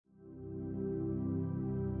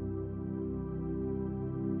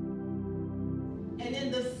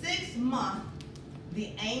month,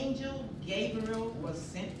 the angel Gabriel was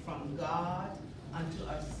sent from God unto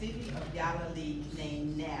a city of Galilee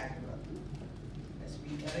named Nazareth. Let's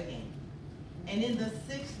read that again. And in the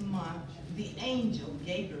 6th month, the angel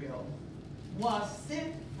Gabriel was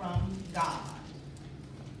sent from God.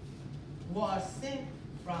 Was sent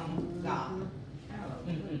from God.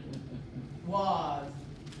 Was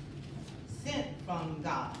sent from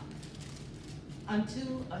God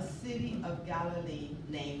unto a city of Galilee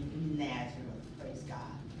named Nazareth. Praise God.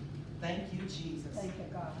 Thank you, Jesus. Thank you,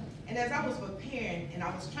 God. And as I was preparing and I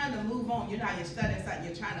was trying to move on, you know how you're studying something,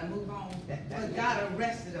 you're trying to move on, but God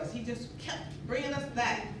arrested us. He just kept bringing us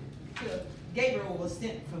back to Gabriel was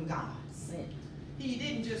sent from God. Sent. He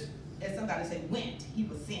didn't just, as somebody said, went. He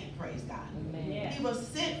was sent, praise God. Amen. Yeah. He was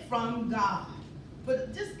sent from God.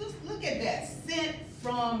 But just look at that, sent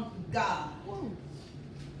from God. Woo.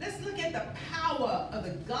 Let's look at the power of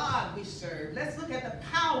the God we serve. Let's look at the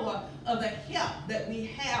power of the help that we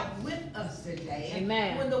have with us today.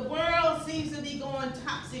 Amen. When the world seems to be going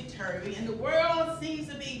topsy-turvy and the world seems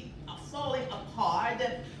to be falling apart,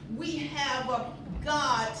 we have a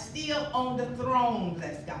God still on the throne,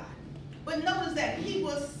 bless God. But notice that he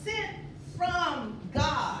was sent from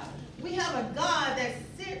God. We have a God that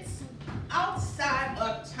sits outside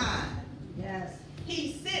of time. Yes.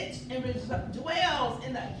 He sits and dwells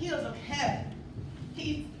in the hills of heaven.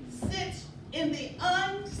 He sits in the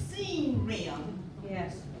unseen realm.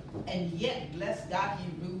 Yes. And yet, bless God,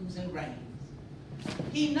 he rules and reigns.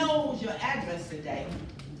 He knows your address today.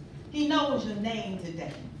 He knows your name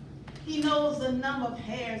today. He knows the number of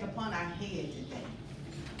hairs upon our head today.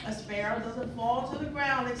 A sparrow doesn't fall to the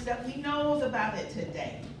ground except he knows about it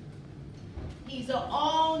today. He's an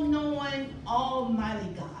all-knowing, almighty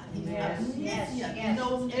God. He's omniscient. He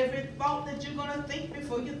knows every thought that you're going to think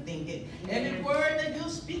before you think it. Every word that you'll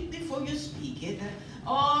speak before you speak it.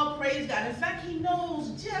 Oh, praise God. In fact, he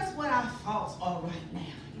knows just what our thoughts are right now.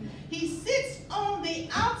 He sits on the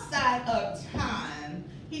outside of time.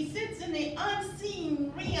 He sits in the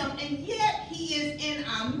unseen realm, and yet he is in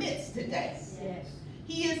our midst today. Yes.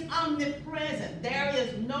 He is omnipresent. There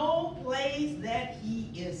is no place that he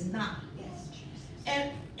is not.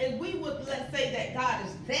 And we would, let's say that God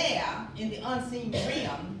is there in the unseen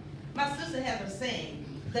realm. My sister has a saying,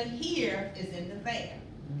 the here is in the there.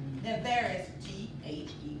 Now there is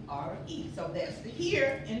T-H-E-R-E. So there's the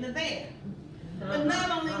here and the there. But not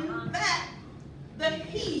only that, the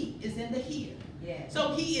he is in the here.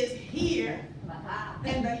 So he is here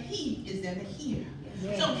and the he is in the here.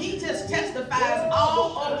 So he just testifies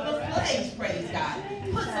all over the place, praise God.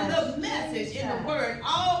 Puts a little message in the word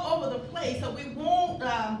all over the place, so we won't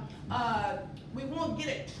get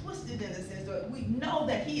it twisted in a sense. So we know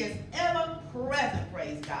that he is ever present,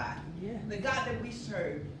 praise God. The God that we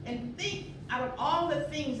serve. And think out of all the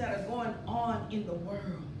things that are going on in the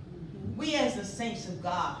world, we as the saints of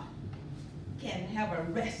God can have a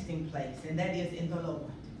resting place, and that is in the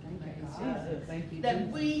Lord. That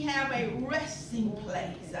we have a resting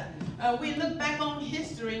place. We look back on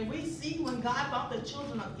history and we see when God brought the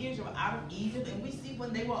children of Israel out of Egypt, and we see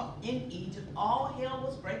when they were in Egypt, all hell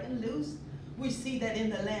was breaking loose. We see that in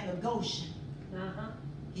the land of Goshen,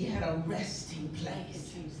 he had a resting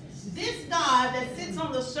place. This God that sits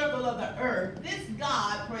on the circle of the earth, this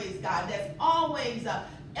God, praise God, that's always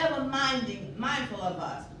ever mindful of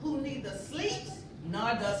us, who neither sleeps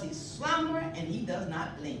nor does he slumber, and he does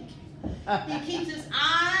not blink. He keeps his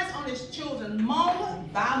eyes on his children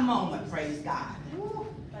moment by moment, praise God.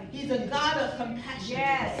 He's a God of compassion.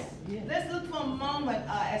 Yes. Let's look for a moment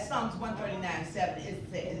at Psalms 139:7.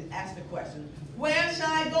 It asks the question, where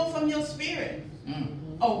shall I go from your spirit?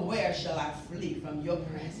 Or where shall I flee from your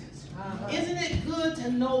presence? Isn't it good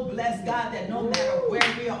to know, bless God, that no matter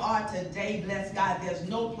where we are today, bless God, there's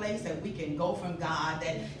no place that we can go from God,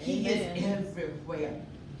 that he is everywhere.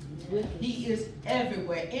 He is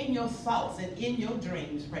everywhere, in your thoughts and in your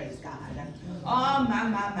dreams, praise God. Oh,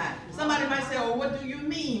 my. Somebody might say, well, what do you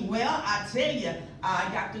mean? Well, I tell you, I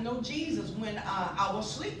got to know Jesus when I was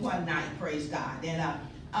asleep one night, praise God.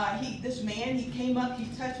 And this man, he came up, he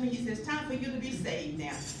touched me, he says, time for you to be saved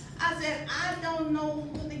now. I said, I don't know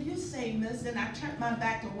whether you saved, miss, and I turned my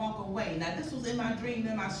back to walk away. Now, this was in my dream,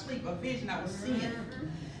 in my sleep, a vision I was seeing.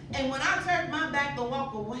 And when I turned my back to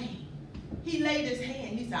walk away, he laid his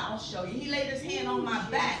hand, he said, I'll show you. He laid his hand on my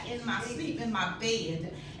back, in my sleep, in my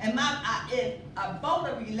bed. And if a bolt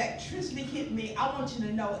of electricity hit me, I want you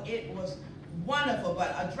to know it was wonderful,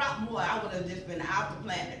 but a drop more, I would have just been out the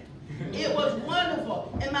planet. It was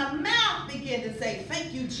wonderful. And my mouth began to say,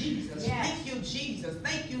 thank you, Jesus. Yes. Thank you, Jesus.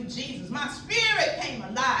 Thank you, Jesus. My spirit came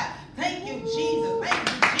alive. Thank you, Jesus. Thank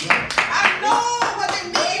you, Jesus. I know what it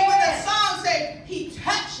means when the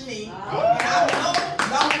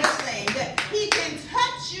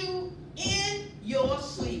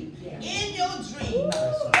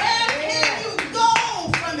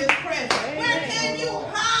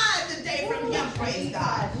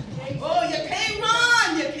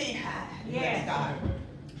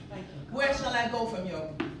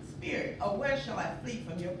flee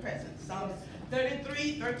from your presence. Psalms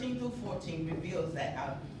 33, 13 through 14 reveals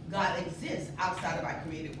that God exists outside of our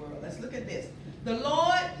created world. Let's look at this. The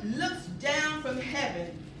Lord looks down from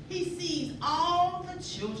heaven. He sees all the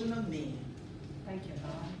children of men. Thank you,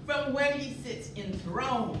 God. From where he sits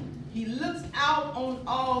enthroned, he looks out on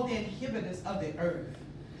all the inhabitants of the earth.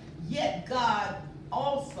 Yet God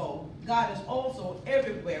is also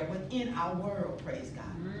everywhere within our world, praise God.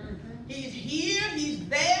 He's here, he's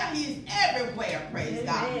there, he's everywhere, praise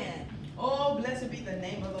God. Oh, blessed be the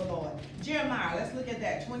name of the Lord. Jeremiah, let's look at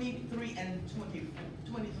that. 23 and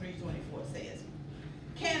 24 says,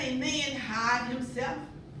 can a man hide himself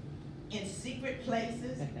in secret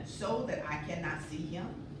places so that I cannot see him,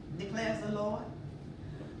 declares the Lord?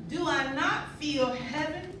 Do I not feel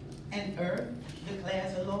heaven and earth,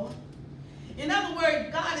 declares the Lord? In other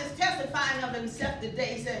words, God is testifying of himself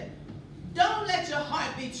today. He said, don't let your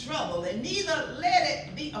heart be troubled, and neither let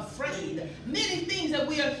it be afraid. Many things that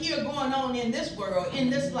we are here going on in this world, in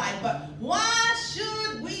this life, but why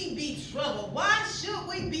should we be troubled? Why should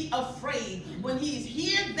we be afraid when he's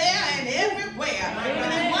here, there, and everywhere?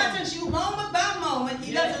 When he watches you moment by moment,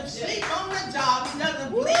 he doesn't sleep on the job, he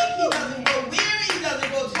doesn't blink, he doesn't go weary, he doesn't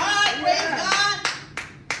go tired, praise God.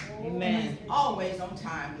 Amen. He's always on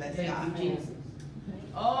time, bless God. Jesus.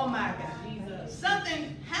 Oh my God.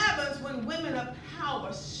 Something happens when women of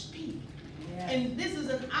power speak. Yes. And this is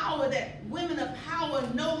an hour that women of power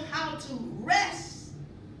know how to rest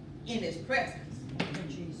in his presence.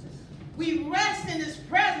 Jesus. We rest in his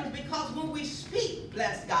presence because when we speak,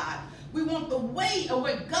 bless God, we want the weight of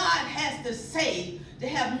what God has to say to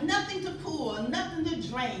have nothing to pull, nothing to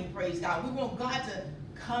drain, praise God. We want God to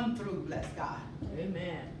come through, bless God.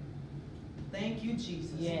 Amen. Thank you,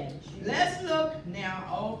 Jesus. Yes. Let's look now.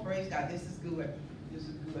 Oh, praise God. This is good. This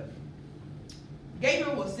is good.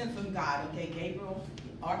 Gabriel was sent from God. Okay, Gabriel,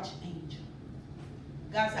 the archangel.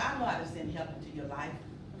 God said, I know how to send help into your life.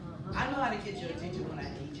 I know how to get your attention when I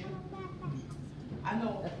need you. I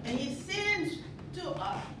know. And he sends to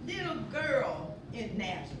a little girl in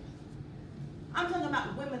Nazareth. I'm talking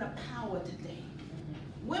about women of power today.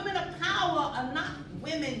 Women of power are not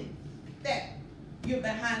women that you're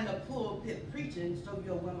behind the pulpit preaching, so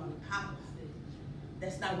you're a woman of power.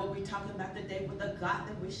 That's not what we're talking about today with the God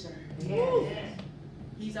that we serve. Yes.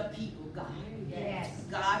 He's a people God. Yes.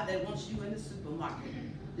 God that wants you in the supermarket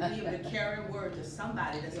to be able to carry a word to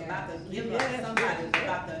somebody that's about to give up, somebody that's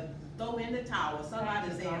about to throw in the towel,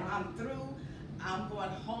 somebody saying, I'm through, I'm going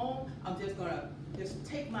home, I'm just going to just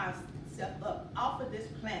take myself up off of this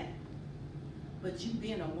planet. But you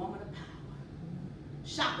being a woman of power,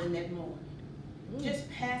 shopping that morning, just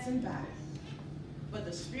passing by. But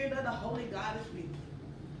the Spirit of the Holy God is with you.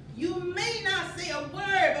 You may not say a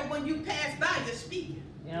word, but when you pass by, you're speaking.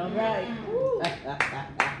 All right.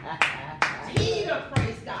 Peter,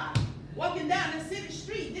 praise God, walking down the city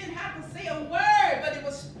street, didn't have to say a word, but it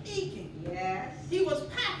was speaking. Yes. He was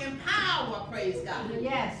packing power, praise God.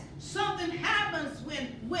 Yes. Something happens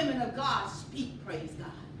when women of God speak, praise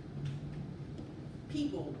God.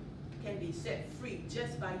 People can be set free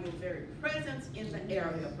just by your very presence in the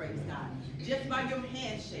area, praise God. Just by your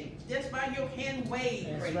handshake, just by your hand wave,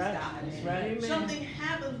 praise God. That's right. Something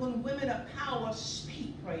happens when women of power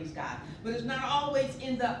speak, praise God. But it's not always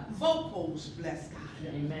in the vocals, bless God.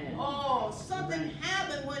 Amen. Oh, something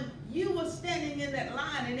happened when you were standing in that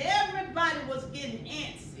line and everybody was getting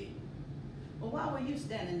antsy. Well, why were you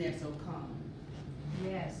standing there so calm?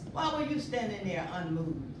 Yes. Why were you standing there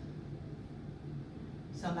unmoved?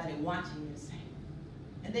 Somebody watching you say.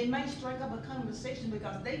 And they might strike up a conversation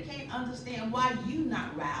because they can't understand why you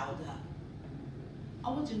not riled up.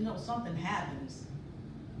 I want you to know something happens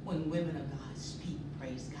when women of God speak,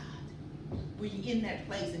 praise God. When you're in that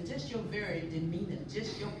place and just your very demeanor,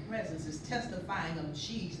 just your presence is testifying of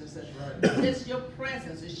Jesus. Right. Just your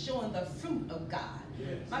presence is showing the fruit of God.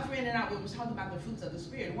 Yes. My friend and I, we were talking about the fruits of the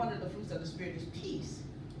Spirit. One of the fruits of the Spirit is peace.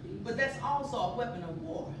 But that's also a weapon of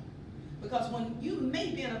war. Because when you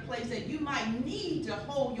may be in a place that you might need to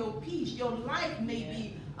hold your peace, your life may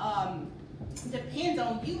be, depends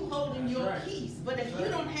on you holding your peace. But if you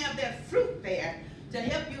don't have that fruit there to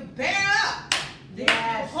help you bear up, then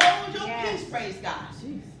you hold your peace, praise God,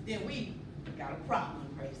 then we got a problem,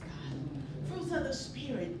 praise God. Fruits of the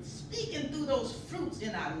Spirit, speaking through those fruits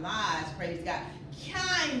in our lives, praise God.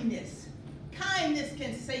 Kindness. Kindness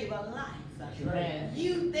can save a life. Right.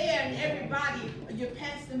 You there and everybody, you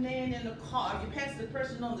pass the man in the car, you pass the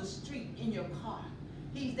person on the street in your car.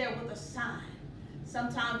 He's there with a sign.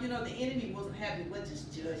 Sometimes, you know, the enemy wasn't happy, well,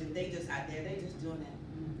 just judging. They just out there, they just doing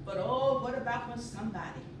that. But oh, what about when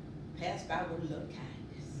somebody passed by with a little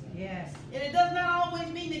kindness? Yes. And it does not always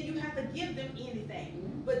mean that you have to give them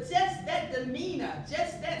anything. But just that demeanor,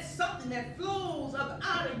 just that something that flows up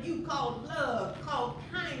out of you called love, called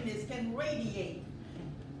kindness can radiate.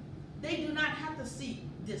 They do not have to seek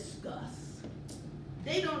disgust.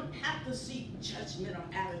 They don't have to seek judgment or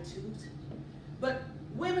attitudes. But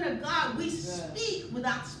women of God, we speak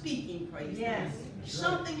without speaking, praise God.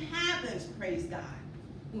 Something happens, praise God,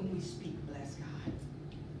 when we speak, bless God.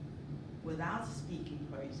 Without speaking,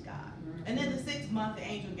 praise God. And in the 6th month, the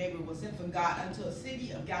angel Gabriel was sent from God unto a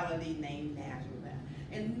city of Galilee named Nazareth.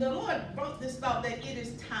 And the Lord brought this thought that it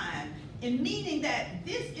is time, in meaning that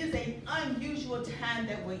this is an unusual time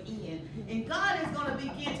that we're in. And God is going to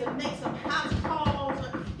begin to make some house calls.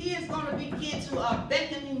 He is going to begin to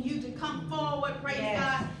beckoning you to come forward, praise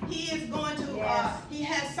God. He is going to, he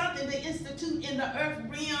has something to institute in the earth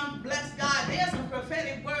realm, bless God. There's some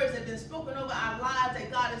prophetic words that have been spoken over our lives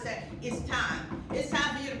that God has said, it's time. It's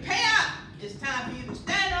time for you to pay up. It's time for you to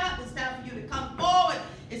stand up. It's time for you to come forward.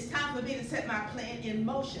 It's time for me to set my plan in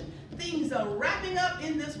motion. Things are wrapping up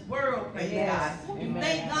in this world, praise God. Amen.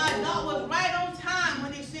 Thank God, God was right on time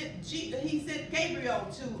when he sent Gabriel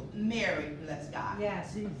to Mary, bless God.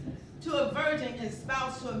 Yes. To a virgin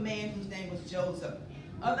espoused to a man whose name was Joseph,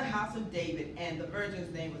 of the house of David, and the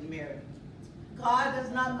virgin's name was Mary. God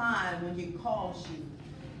does not mind when he calls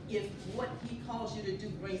you, if what he calls you to do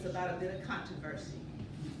brings about a bit of controversy.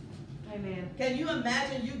 Amen. Can you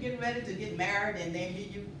imagine you getting ready to get married, and then here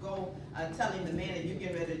you go telling the man that you're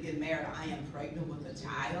getting ready to get married, I am pregnant with a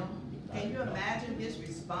child? Can you imagine his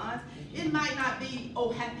response? It might not be,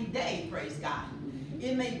 oh, happy day, praise God.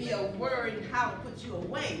 It may be a word in how to put you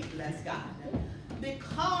away, bless God.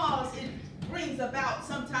 Because it brings about,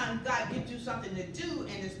 sometimes God gives you something to do,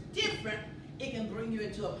 and it's different, it can bring you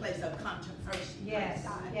into a place of controversy. Yes,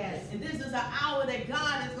 yes. And this is an hour that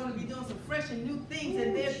God is going to be doing some fresh and new things,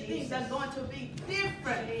 and their things are going to be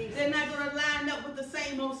different. They're not going to line up with the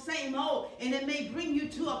same old, and it may bring you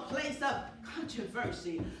to a place of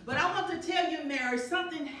controversy. But I want to tell you, Mary,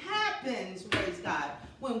 something happens, praise God,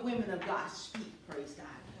 when women of God speak, praise God.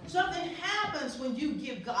 Something happens when you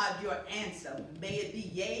give God your answer. May it be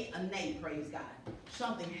yea or nay, praise God.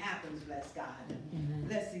 Something happens, bless God.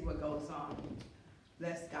 Let's see what goes on.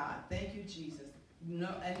 Bless God. Thank you, Jesus.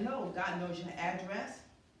 God knows your address.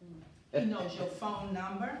 He knows your phone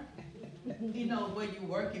number. He knows where you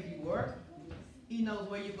work if you work. He knows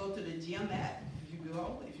where you go to the gym at if you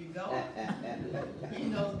go. He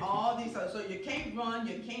knows all these. So you can't run,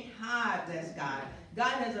 you can't hide, bless God.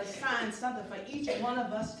 God has assigned something for each one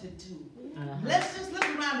of us to do. Let's just look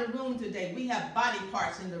around the room today. We have body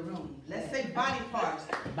parts in the room. Let's say body parts.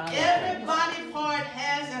 Every body part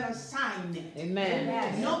has an assignment. Amen.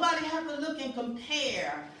 Yes. Nobody have to look and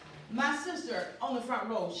compare. My sister on the front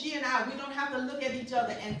row, she and I, we don't have to look at each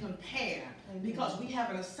other and compare, because we have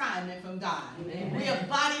an assignment from God. Amen. We are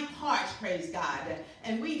body parts, praise God,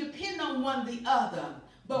 and we depend on one the other.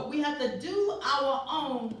 But we have to do our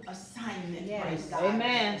own assignment, praise God.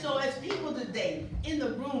 Amen. So as people today, in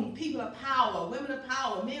the room, people of power, women of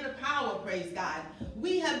power, men of power, praise God,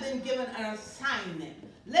 we have been given an assignment.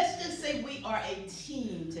 Let's just say we are a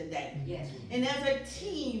team today. Yes. And as a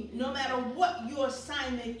team, no matter what your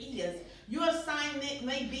assignment is, your assignment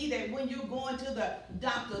may be that when you're going to the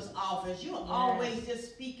doctor's office, you're always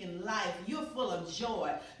just speaking life. You're full of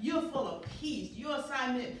joy. You're full of peace. Your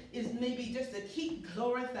assignment is maybe just to keep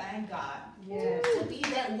glorifying God. Yes. To be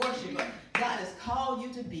that worshiper God has called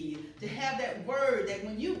you to be. To have that word that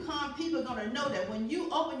when you come, people are going to know that when you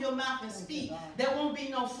open your mouth and speak, there won't be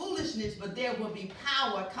no foolishness, but there will be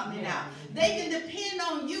power coming out. They can depend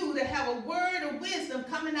on you to have a word of wisdom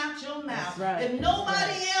coming out your mouth. Right. If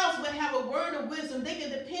nobody else will have a word of wisdom, they can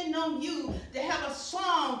depend on you to have a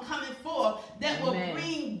song coming forth that will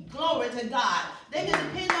bring glory to God. They can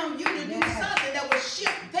depend on you to do something that will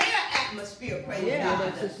shift their atmosphere. Praise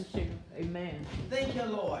God. Amen. Thank you,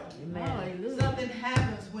 Lord. Amen. Hallelujah. Something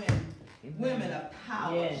happens when women of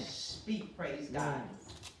power speak. Praise God.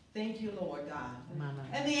 Thank you, Lord God.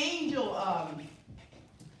 And the angel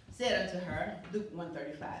said unto her, Luke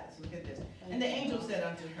 1:35. Let's look at this. And the angel said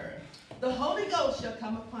unto her, the Holy Ghost shall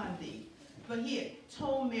come upon thee. For he had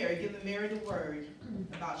told Mary, given Mary the word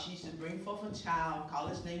about she should bring forth a child, call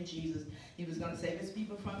his name Jesus. He was going to save his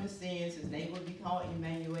people from his sins. His name would be called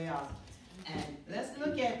Emmanuel. And let's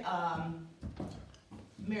look at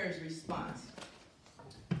Mary's response.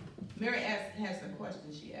 Mary has a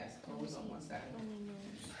question she asked. Hold on one second.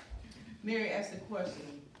 Mary asked a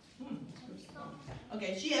question.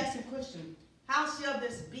 Okay, she asked a question. How shall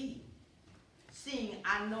this be, seeing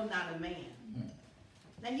I know not a man?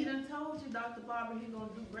 Now, he done told you, Dr. Barbara, he's going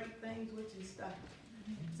to do great things with you and stuff.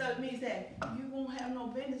 So it means that you won't have no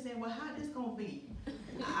business saying, well, how this gonna be?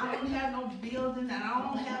 I don't have no building, and I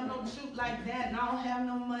don't have no truth like that, and I don't have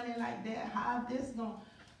no money like that. How this gonna?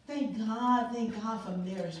 Thank God for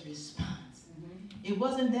Mary's response. It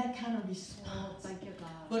wasn't that kind of response. Oh, thank you, God.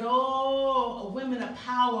 But oh, women of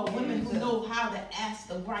power, women who know how to ask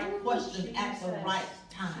the right question at the right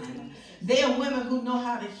time. They are women who know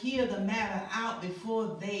how to hear the matter out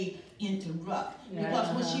before they interrupt. Because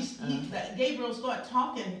when Gabriel started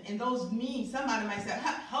talking, and those means, somebody might say,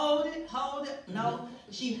 hold it. No,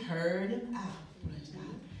 she heard him out. Praise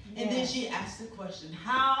God. And then she asked the question,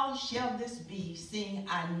 how shall this be, seeing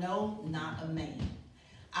I know not a man?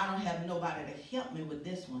 I don't have nobody to help me with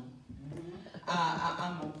this one.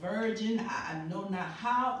 I'm a virgin. I know not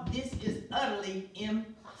how. This is utterly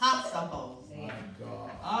impossible.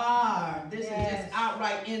 This is just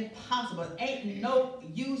outright impossible. Ain't no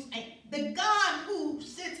use. The God who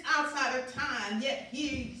sits outside of time, yet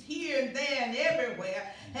he's here and there and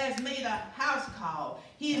everywhere, has made a house call.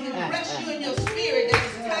 He has impressed you in your spirit that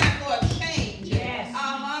it's time for a change. Yes.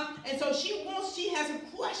 And so she has a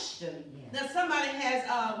question. Now somebody has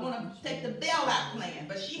want to take the bailout plan,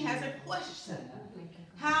 but she has a question.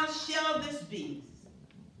 How shall this be,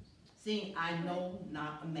 seeing I know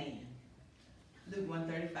not a man? Luke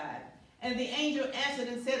 1:35. And the angel answered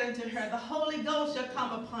and said unto her, the Holy Ghost shall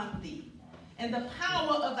come upon thee, and the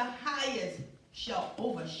power of the highest shall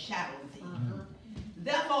overshadow thee.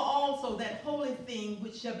 Therefore also that holy thing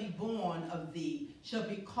which shall be born of thee shall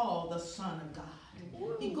be called the Son of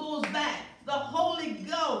God. He goes back. The Holy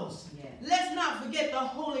Ghost. Let's not forget the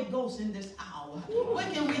Holy Ghost in this hour.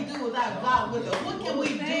 What can we do without God with us? What can we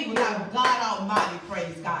do without God Almighty?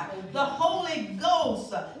 Praise God. The Holy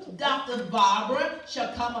Ghost, Dr. Barbara,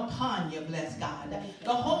 shall come upon you. Bless God. The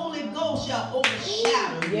Holy Ghost shall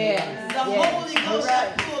overshadow you. The Holy Ghost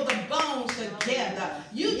shall pull the bones together.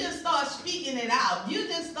 You just start speaking it out. You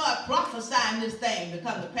just start prophesying this thing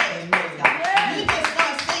becomes a pattern. Praise God. You just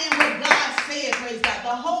start saying what God said. Praise God.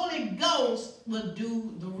 The Holy Ghost will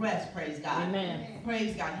do the rest. Praise God. Amen.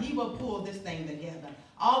 Praise God. He will pull this thing together.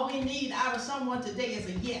 All we need out of someone today is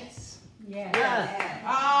a yes. He's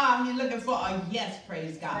looking for a yes.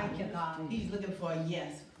 Praise God. Thank you, God. He's looking for a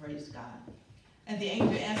yes. Praise God. And the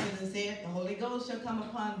angel answered and said, the Holy Ghost shall come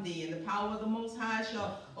upon thee, and the power of the Most High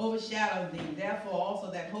shall overshadow thee. Therefore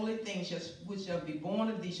also that holy thing which shall be born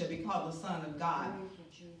of thee shall be called the Son of God.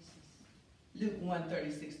 Luke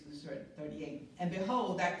 1:36-38. And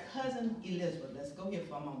behold, thy cousin Elizabeth, let's go here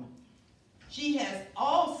for a moment. She has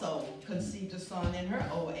also conceived a son in her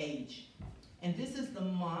old age. And this is the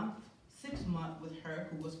sixth month with her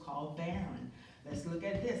who was called barren. Let's look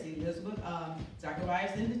at this. Elizabeth,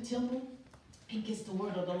 Zacharias in the temple, he gets the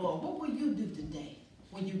word of the Lord. What will you do today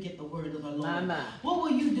when you get the word of the Lord? Mama. What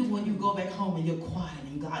will you do when you go back home and you're quiet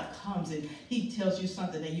and God comes and he tells you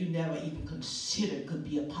something that you never even considered could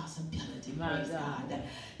be a possibility? Praise God.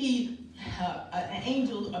 An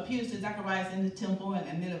angel appears to Zacharias in the temple,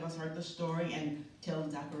 and many of us heard the story, and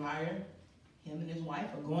tells Zachariah, him and his wife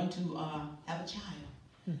are going to have a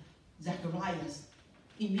child. Zacharias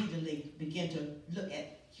immediately began to look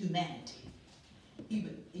at humanity. He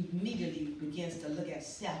immediately begins to look at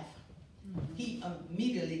self. He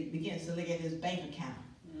immediately begins to look at his bank account.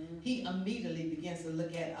 He immediately begins to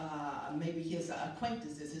look at maybe his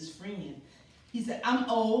acquaintances, his friend. He said, I'm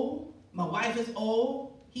old. My wife is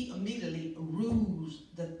old. He immediately rules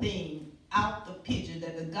the thing out the picture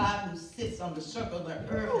that the God who sits on the circle of the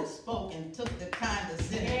earth has spoken and took the time to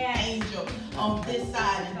send an angel on this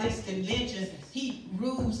side in this dimension. He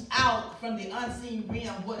rules out from the unseen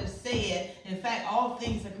realm what is said. In fact, all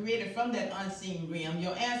things are created from that unseen realm.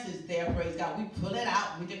 Your answer is there, praise God. We pull it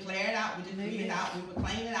out, we declare it out, we decree it out, we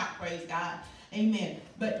proclaim it out, praise God. Amen.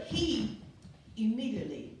 But he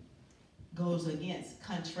immediately goes against,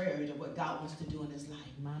 contrary to what God wants to do in his life.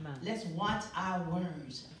 Mama. Let's watch our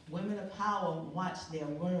words. Women of power watch their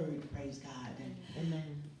word, praise God. And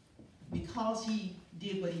Amen. because he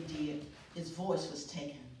did what he did, his voice was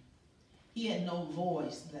taken. He had no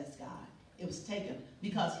voice, bless God. It was taken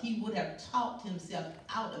because he would have talked himself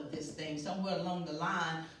out of this thing. Somewhere along the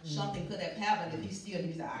line, something could have happened if he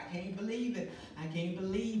said, I can't believe it. I can't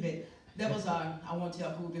believe it. There was I won't tell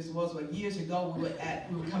who this was, but years ago we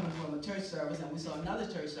were coming from a church service and we saw another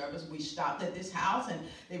church service. We stopped at this house and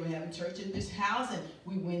they were having church in this house, and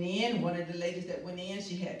we went in. One of the ladies that went in,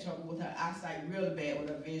 she had trouble with her eyesight really bad with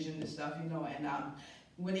her vision and stuff, and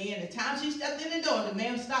went in. The time she stepped in the door, the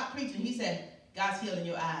man stopped preaching. He said, God's healing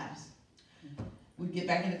your eyes. We get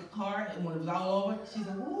back in the car, and when it was all over, she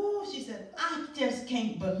said, ooh, she said, I just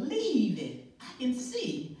can't believe it. I can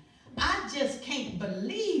see. I just can't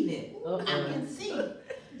believe it. I can see.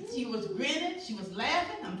 She was grinning. She was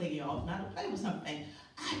laughing. I'm thinking, oh, not to play with something.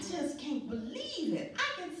 I just can't believe it.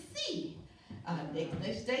 I can see.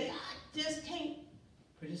 Next day, I just can't.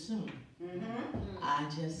 Pretty soon. I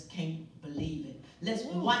just can't believe it. Let's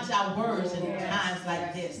watch our words in times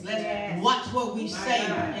like this. Let's watch what we say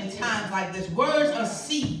in times like this. Words are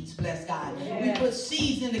seeds, bless God. We put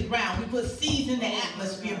seeds in the ground. We put seeds in the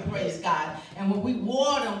atmosphere, praise God. And when we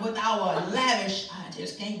water them with our lavish, I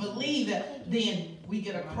just can't believe it, then we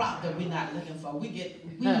get a crop that we're not looking for. We get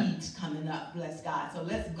weeds coming up, bless God. So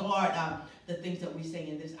let's guard the things that we say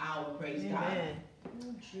in this hour, praise God.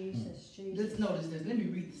 Oh, Jesus. Let's notice this. Let me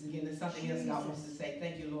read this again. There's something else God wants to say.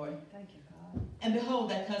 Thank you, Lord. Thank you, God. And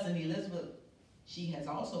behold, that cousin Elizabeth, she has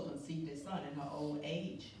also conceived a son in her old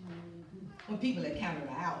age. When people had counted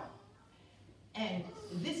her out. And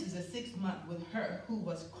this is the 6th month with her who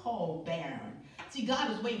was called barren. See,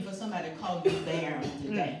 God is waiting for somebody to call you barren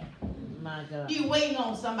today. My God. He's waiting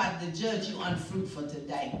on somebody to judge you unfruitful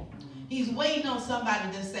today. He's waiting on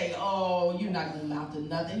somebody to say, oh, you're not going to amount to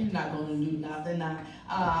nothing. You're not going to do nothing.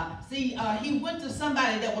 He went to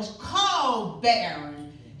somebody that was called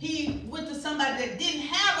barren. He went to somebody that didn't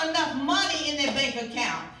have enough money in their bank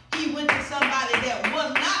account. He went to somebody that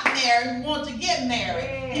was not married, who wanted to get married.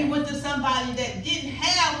 Yeah. He went to somebody that didn't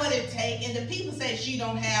have what it takes. And the people say she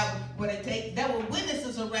don't have what it takes. There were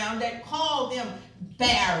witnesses around that called them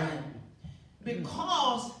barren.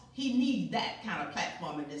 Because he needs that kind of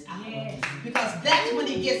platform in this hour. Yes. Because that's when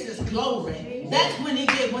he gets his glory. That's when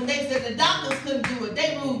when they said the doctors couldn't do it,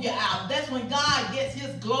 they ruled you out. That's when God gets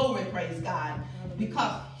his glory, praise God.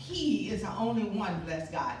 Because he is the only one,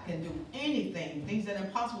 bless God, can do anything. Things that are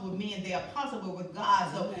impossible with men, they are possible with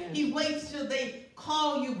God. So he waits till they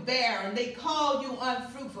call you barren. They call you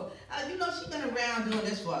unfruitful. She's been around doing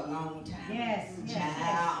this for a long time. Yes.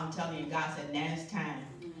 Child, I'm telling you, God said, now it's time.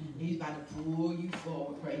 He's about to pull you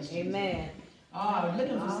forward, praise Jesus. Amen. Oh,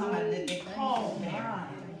 looking for somebody that they call Mary.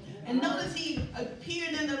 And notice he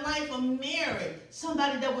appeared in the life of Mary,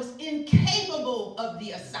 somebody that was incapable of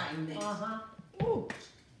the assignment.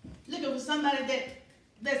 Looking for somebody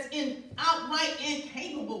that's outright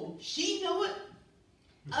incapable. She knew it.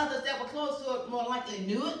 Others that were close to it more likely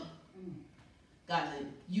knew it. God said,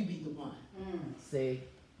 you be the one. See.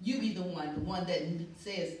 You be the one that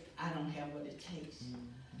says, I don't have what it takes.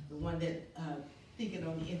 The one that thinking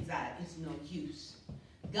on the inside, it's no use.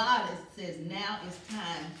 God says now it's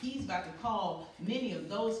time. He's about to call many of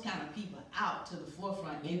those kind of people out to the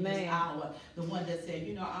forefront in this hour. The one that said,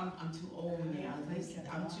 I'm too old now.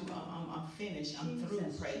 I'm finished. I'm through,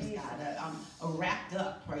 praise God. I'm wrapped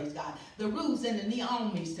up, praise God. The Ruths and the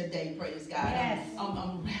Naomi's today, praise God. Yes.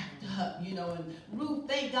 I'm wrapped up, and Ruth,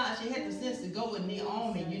 thank God she had the sense to go with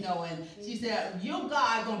Naomi, and she said, your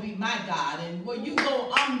God gonna be my God, and where you go,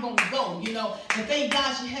 I'm gonna go, and thank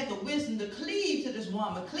God she had the wisdom to cleave to this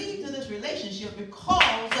woman, cleave to this relationship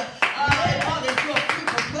because it brought her to a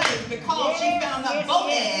fruitful place, because she found out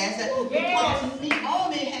Boaz, because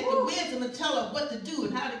Naomi had the wisdom to tell her what to do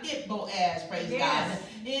and how to get Boaz, praise God.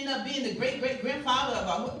 Ended up being the great-great-grandfather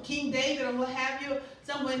of King David or what have you,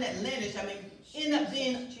 somewhere in that lineage. End up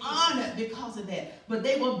being honored because of that. But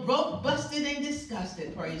they were broke, busted, and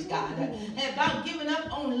disgusted, praise God. And about giving up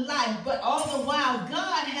on life. But all the while,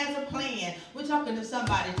 God has a plan. We're talking to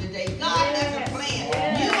somebody today. God has a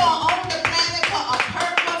plan. You are on the planet for a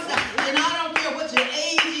purpose. And I don't care what your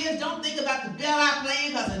age is. Don't think about the bailout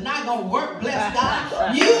plan because it's not going to work, bless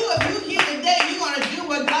God. If you here today, you're going to do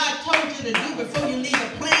what God told you to do before you leave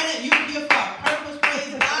the planet. You're here for a purpose,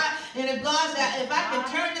 praise God. And if God said, if I can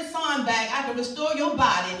turn the sun back, I can restore your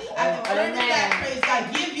body. I can turn it back, praise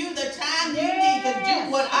God. Give you the time you need to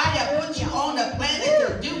do what I have put you on the planet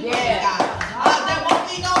to do, praise God. There won't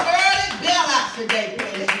be no early bailouts today,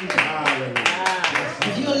 praise God.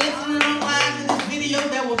 If you're listening online to this video,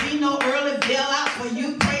 there will be no early bailout for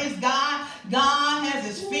you, praise God. God has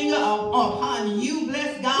his finger upon you,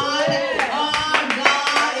 bless God.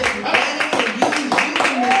 God is ready to use you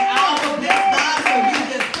in this hour, bless God. So you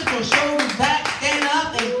just put your shoulders back, stand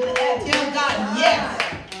up, and tell God yes.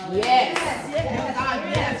 Tell God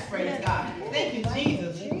yes, praise God. Thank you,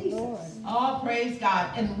 Jesus. Oh, praise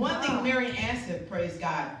God. And one thing Mary answered, praise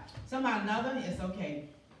God. Somehow another, it's okay.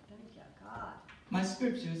 Thank you, God. My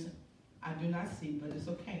scriptures, I do not see, but it's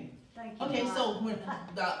okay. Thank you, Okay, God. so when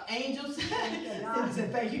the angels,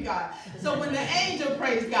 Thank you, God. So when the angel,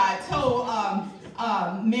 praise God, told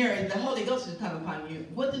Mary, the Holy Ghost is coming upon you,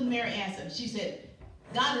 what did Mary answer? She said,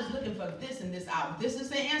 God is looking for this in this hour. This is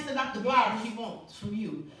the answer Dr. Barbara he wants from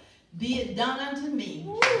you. Be it done unto me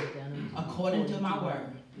according to my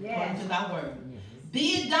word. According to thy word.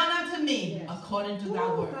 Be it done unto me Yes. according to thy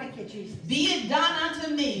Ooh, word. thank you, Jesus. Be it done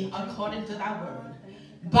unto me according to thy word.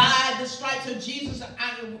 By the stripes of Jesus,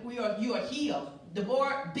 you are healed. The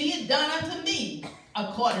word, be it done unto me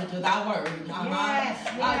according to thy word.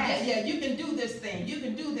 Yes. You can do this thing. You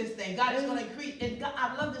can do this thing. God is going to increase. And God,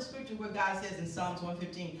 I love the scripture where God says in Psalms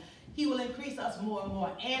 115, He will increase us more and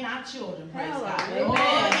more and our children. Praise God. Amen. Oh,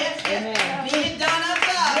 yes, yes. Amen. Be it done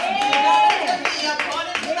unto us. Be it done unto me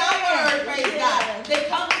according to thy word. Praise God. They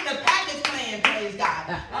come with the package plan. Praise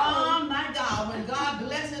God. Oh, my God. When God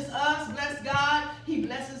blesses us, bless God, He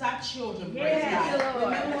blesses our children. Praise Yes, God.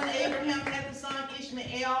 Lord. Remember when Abraham had the son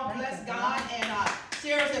Ishmael, bless God, and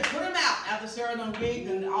Sarah said, put him out after Sarah done rigged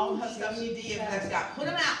and all her stuff she did, bless God. Put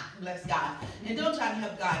him out, bless God. And don't try to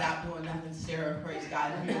help God out doing nothing, Sarah, praise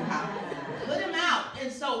God. Put him out.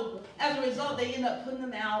 And so, as a result, they ended up putting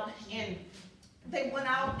him out, and they went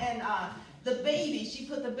out, and the baby, she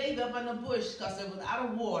put the baby up in the bush because it was out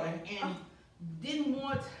of water, and she didn't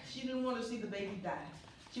want to see the baby die.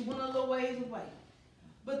 She went a little ways away.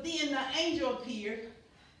 But then the angel appeared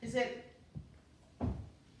and said,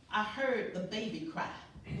 I heard the baby cry.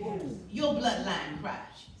 Your bloodline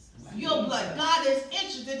cries. Your blood. God is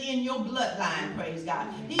interested in your bloodline, praise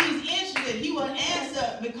God. He's interested. He will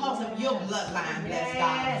answer because of your bloodline, bless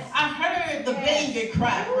God. I heard the baby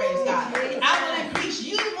cry, praise God. I will increase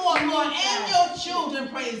you more and more and your children,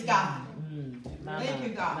 praise God. Thank you,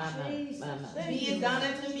 God. Be it done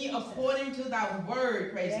unto me according to thy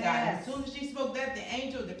word, praise God. As soon as she spoke that, the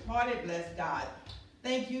angel departed, bless God.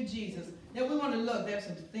 Thank you, Jesus. Now we want to look. There's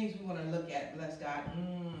some things we want to look at, bless God.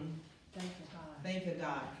 Thank you, God. Thank you,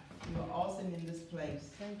 God. You are awesome in this place.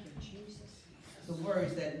 Thank you, Jesus. The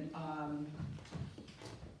words that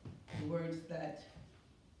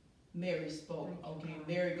Mary spoke. Okay,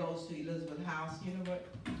 Mary goes to Elizabeth's house. You know what?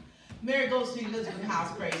 Mary goes to Elizabeth's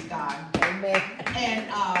house, praise God. Amen.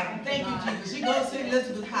 And thank you, Jesus. She goes to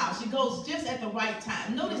Elizabeth's house. She goes just at the right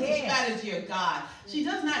time. Notice the strategy of God. She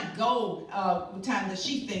does not go the time that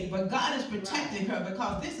she thinks, but God is protecting her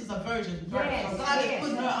because this is a virgin's birth. So God is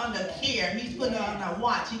putting her under care. He's putting her under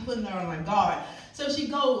watch. He's putting her on guard. So she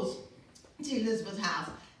goes to Elizabeth's house.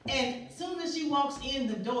 And as soon as she walks in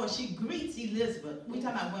the door, she greets Elizabeth. We're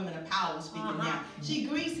talking about women of power speaking now. She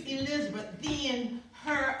greets Elizabeth. Then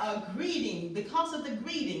her greeting, because of the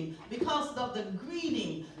greeting,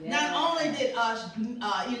 not only did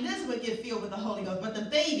Elizabeth get filled with the Holy Ghost, but the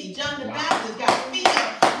baby, John the Baptist, got filled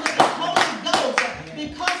with the Holy Ghost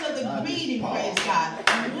because of the greeting, praise God.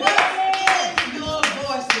 What's in your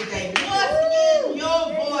voice today? What's in your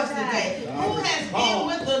voice today? Who has been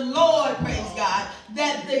with the Lord, praise God,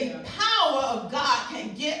 that the power of God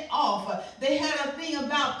can get off? They had a thing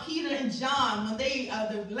about Peter and John when they,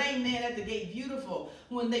 the lame man at the gate, beautiful,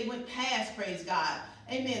 when they went past, praise God.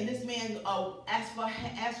 Amen. This man asked for a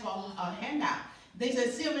handout. They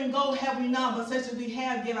said, silver and gold have we none, but such as we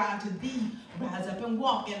have give unto thee. Rise up and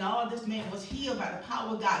walk. And all this man was healed by the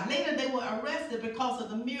power of God. Later they were arrested because of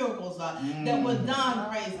the miracles that were done,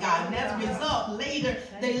 praise God. And as a result, later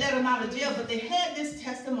they let them out of jail. But they had this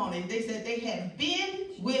testimony. They said they had been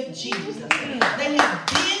with Jesus. They had been with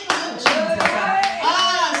Jesus.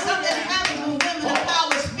 Something happens when women of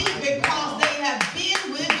power speak because they have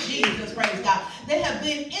been with Jesus, praise God. They have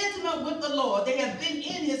been intimate with the Lord. They have been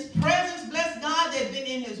in His presence, bless God. They've been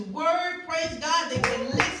in His word, praise God. They've been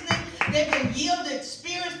listening. They've been yielded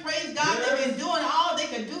spirits, praise God. Yes. They've been doing all they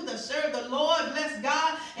can do to serve the Lord, bless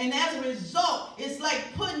God. And as a result, it's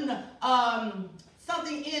like putting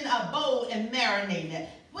something in a bowl and marinating it.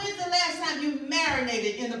 When's the last time you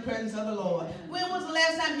marinated in the presence of the Lord? When was the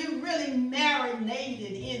last time you really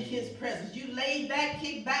marinated in His presence? You laid back,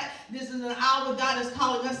 kicked back. This is an hour God is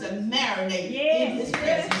calling us to marinate in His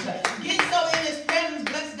presence. Get so in His presence,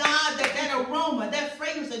 bless God, that aroma, that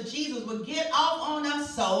fragrance of Jesus will get off on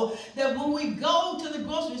us so that when we go to the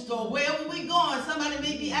grocery store, wherever we're going, somebody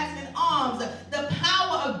may be asking alms, the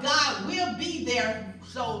power of God will be there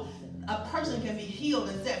so a person can be healed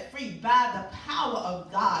and set free by the power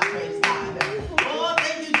of God, praise God. Oh,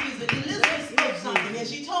 thank you, Jesus. Elizabeth spoke something, and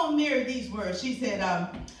she told Mary these words. She said,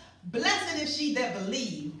 blessed is she that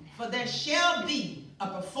believe, for there shall be a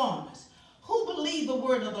performance. Who believe the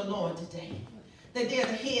word of the Lord today? That they're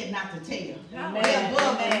the head, not the tail. Amen. They're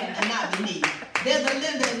above and not beneath. They're the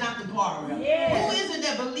lender and not the borrower. Yes. Who is it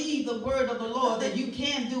that believes the word of the Lord, that you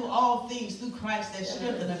can do all things through Christ that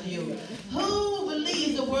strengtheneth you? Who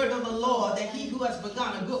believes the word of the Lord, that he who has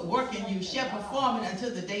begun a good work in you shall perform it until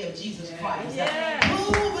the day of Jesus Christ? Yes.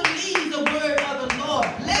 Who believes the word of the Lord?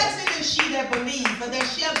 Blessed is she that believes, for there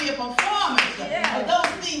shall be a performance of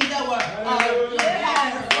those things that were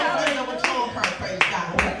told her, praise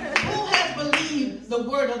God. Who has believed the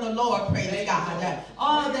word of the Lord, praise God.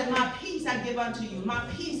 Oh, that my peace I give unto you. My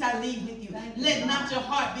peace I leave with you. Let not your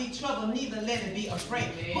heart be troubled, neither let it be afraid.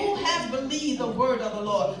 Who has believed the word of the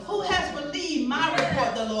Lord? Who has believed my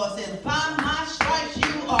report, the Lord says, by my stripes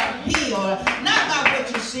you are healed. Not by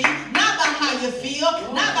what you see, not by how you feel,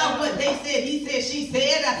 not by what they said, he said, she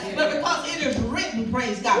said, but because it is written,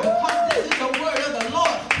 praise God, because this is the word of the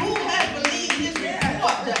Lord. Who has believed his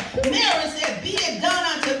report? Mary said, be it done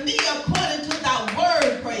unto me according to thy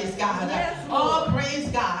word, praise God. Oh, praise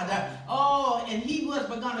God. Oh, and he who has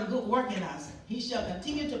begun a good work in us, he shall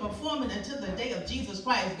continue to perform it until the day of Jesus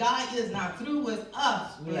Christ. God is not through with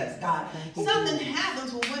us, bless God. Something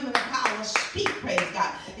happens when women of power speak, praise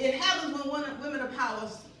God. It happens when women of power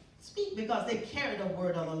speak because they carry the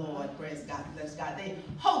word of the Lord, praise God, bless God. They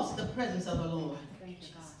host the presence of the Lord.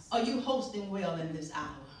 Are you hosting well in this hour?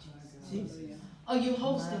 Are you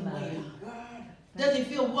hosting well? Does it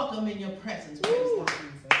feel welcome in your presence, praise God?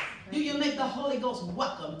 Do you make the Holy Ghost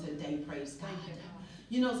welcome today, praise God?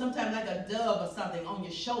 You know, sometimes like a dove or something on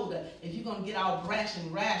your shoulder, if you're going to get all brash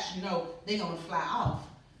and rash, you know, they're going to fly off.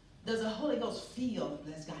 Does the Holy Ghost feel,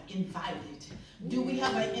 bless God, invited? Do we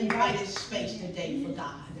have an invited space today for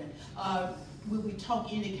God? Will we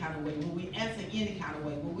talk any kind of way? Will we answer any kind of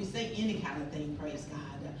way? Will we say any kind of thing, praise God?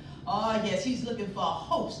 Oh, yes, he's looking for a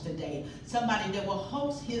host today. Somebody that will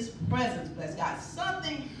host his presence, bless God.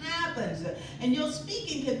 Something happens, and your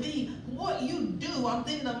speaking can be what you do. I'm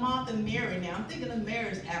thinking of Martha and Mary now. I'm thinking of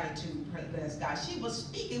Mary's attitude, bless God. She was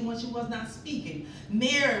speaking when she was not speaking.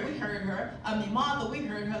 Mary, we heard her. Martha, we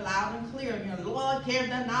heard her loud and clear. You know, Lord, care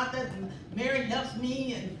not that Mary helps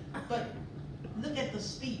me. But look at the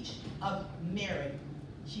speech of Mary.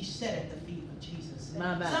 She sat at the feet of Jesus.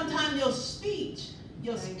 Sometimes your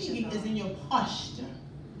speaking is in your posture,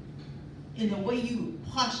 in the way you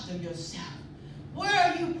posture yourself. Where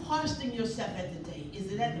are you posturing yourself at today?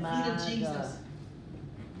 Is it at the feet of Jesus?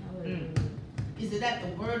 Is it at the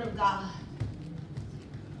word of God?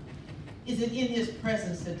 Is it in his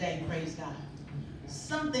presence today? Praise God.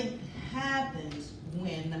 Something happens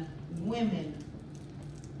when women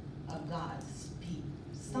of God speak.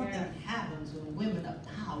 Something happens when women of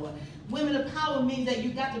power. Women of power means that you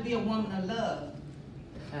got to be a woman of love.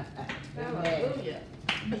 Hallelujah.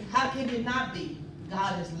 How can you not be?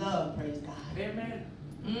 God is love, praise God. Amen.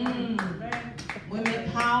 Women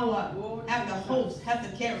of power have to host, have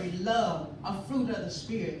to carry love, a fruit of the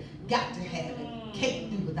Spirit. Got to have it. Can't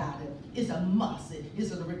do without it. It's a must.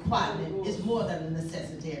 It's a requirement. It's more than a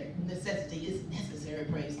necessity. It's necessary,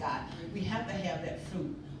 praise God. We have to have that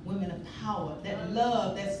fruit. Women of power, that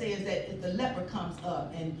love that says that if the leper comes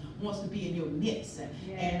up and wants to be in your midst,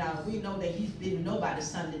 and we know that he's been to nobody's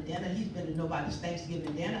Sunday dinner, he's been to nobody's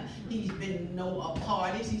Thanksgiving dinner, he's been to no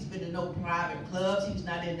parties, he's been to no private clubs, he's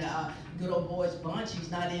not in the good old boys bunch, he's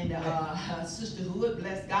not in the sisterhood,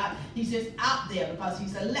 bless God. He's just out there because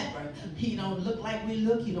he's a leper. He don't look like we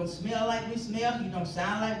look, he don't smell like we smell, he don't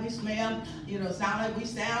sound like we smell, he don't sound like we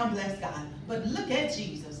sound, bless God. But look at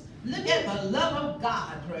Jesus. Look at the love of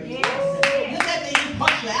God, praise God. Look at the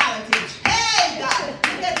impartiality. Hey, God.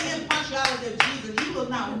 Look at the impartiality of Jesus. He was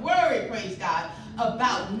not worried, praise God,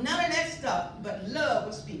 about none of that stuff, but love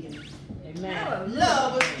was speaking. Amen.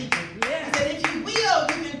 Love was speaking. He said, if you will,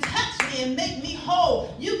 you can touch me and make me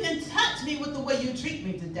whole. You can touch me with the way you treat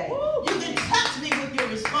me today. You can touch me with your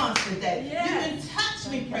response today. You can touch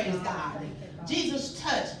me, praise God. Jesus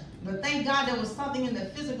touched. But thank God there was something in the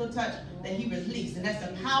physical touch that he released. And that's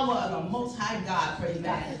the power of the Most High God, praise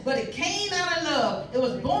God. But it came out of love. It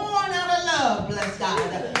was born out of love, bless God.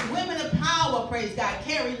 Women of power, praise God,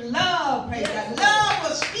 carry love, praise God. Love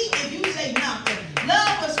will speak if you say nothing.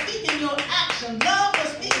 Love will speak in your action. Love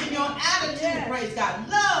will speak in your attitude, praise God.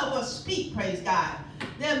 Love will speak, praise God.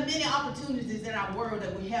 There are many opportunities in our world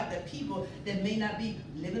that we have that people that may not be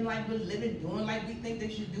living like we're living, doing like we think they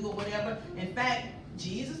should do or whatever. In fact,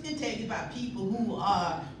 Jesus can tell you about people who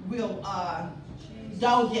will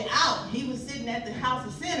dog you out. He was sitting at the house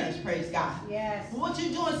of sinners, praise God. Yes. What you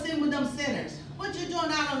doing sitting with them sinners? What you doing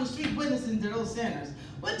out on the street witnessing to those sinners?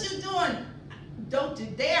 What you doing? Don't you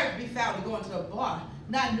dare be found going to a bar,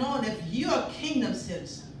 not knowing if you're a kingdom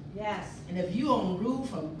citizen. Yes. And if you on rule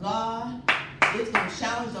from God, it's going to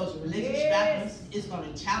challenge those religious factors. It's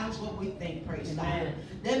going to challenge what we think, praise God.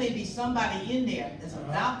 There may be somebody in there that's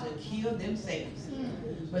about to kill themselves.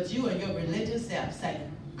 But you and your religious self say,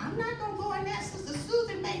 I'm not going to go in there. Sister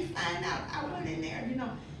Susan may find out I went in there, you know.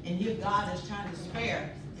 And here God is trying to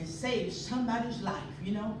spare and save somebody's life,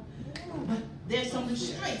 you know. But There's some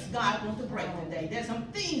restraints God wants to break today. There's some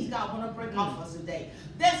things God wants to break off us today.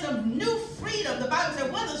 There's some new freedom. The Bible says,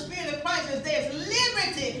 where the Spirit of Christ is, there's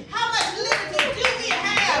liberty. How much liberty do we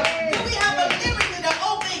have? Do we have a liberty to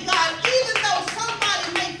obey God, even though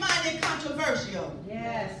somebody may find it controversial?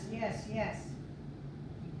 Yes, yes, yes.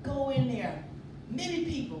 Go in there. Many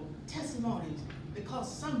people, testimonies, because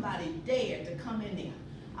somebody dared to come in there.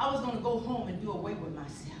 I was going to go home and do away with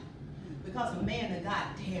myself because a man of God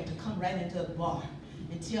dared to come right into the bar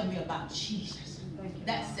and tell me about Jesus.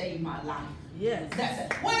 That saved my life. Yes.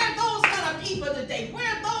 Where are those kind of people today? Where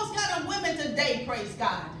are those kind of women today, praise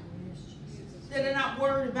God? That are not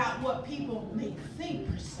worried about what people may think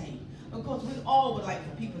per se. Of course, we all would like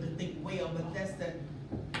for people to think well, but that's the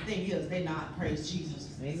thing is, they're not, praise Jesus.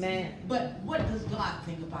 Amen. But what does God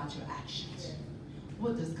think about your actions?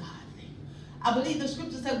 What does God think? I believe the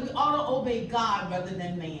scripture said we ought to obey God rather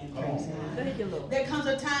than man. Praise God. Thank you, Lord. There comes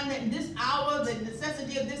a time that in this hour, the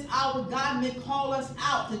necessity of this hour, God may call us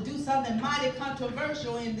out to do something mighty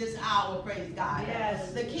controversial in this hour, praise God.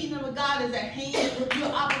 Yes. The kingdom of God is at hand.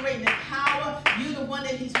 You're operating in power. You're the one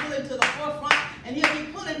that he's pulling to the forefront. And he'll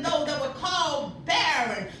be putting those that were called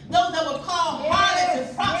barren, those that were called harlots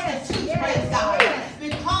and prostitutes, praise God.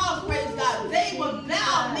 Because, praise God, they were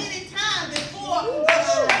bound many times before the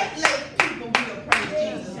straight-laced people will,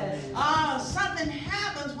 praise Jesus. Something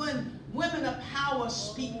happens when women of power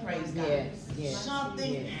speak, praise God. Yes, yes.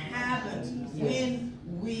 Something happens when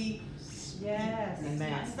we speak. Yes.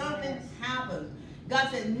 Something happens. God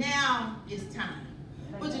said, now is time.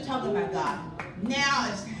 What you talking about, God? Now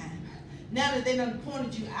is time. Now that they done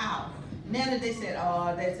pointed you out. Now that they said,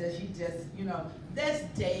 oh, that's just, he just, you know, that's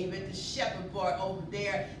David, the shepherd boy over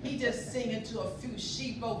there. He just singing to a few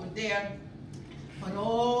sheep over there. But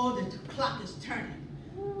oh, the clock is turning.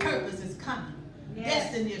 Purpose is coming.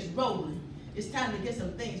 Yes. Destiny is rolling. It's time to get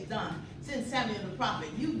some things done. Send Samuel the prophet.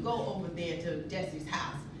 You go over there to Jesse's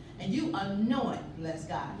house and you anoint, bless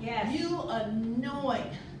God. Yes. You anoint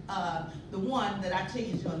the one that I tell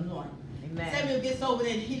you to anoint. Amen. Samuel gets over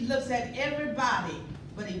there and he looks at everybody,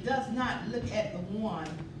 but he does not look at the one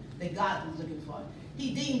that God was looking for.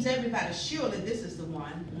 He deems everybody, surely this is the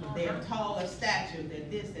one. They're tall of stature, they're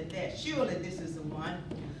this and that. Surely this is the one.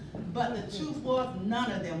 But the truth was,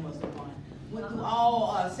 none of them was the one. Went through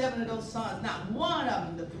all 7 of those sons. Not one of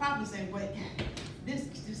them. The prophet said, wait,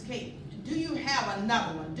 this case, do you have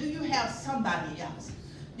another one? Do you have somebody else?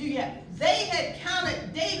 They had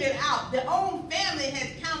counted David out. Their own family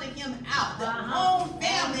had counted him out. Their own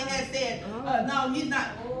family had said, no, he's not.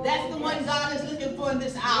 That's the one God is looking for in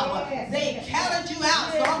this hour. They counted you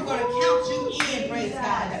out, so I'm going to count you in, praise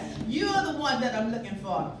God. You're the one that I'm looking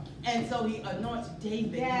for. And so he anoints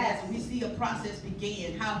David. Yes. And we see a process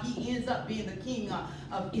begin, how he ends up being the king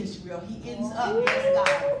of Israel. He ends up, praise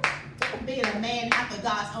God, being a man after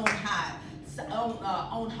God's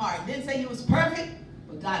own heart. Didn't say he was perfect,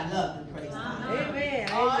 but God loved him, praise God. Amen.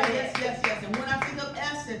 Oh, yes, yes, yes. And when I think of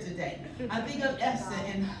Esther today, I think of Esther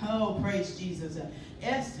and, oh, praise Jesus.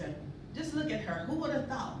 Esther, just look at her. Who would have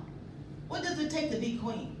thought? What does it take to be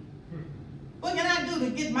queen? What can I do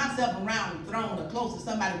to get myself around the throne or close to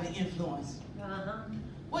somebody with influence?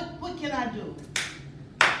 What can I do?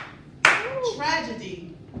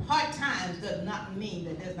 Tragedy, hard times does not mean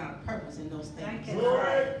that there's not a purpose in those things.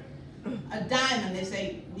 A diamond, they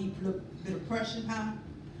say, need a little pressure, huh?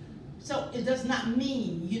 So it does not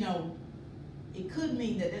mean, you know, it could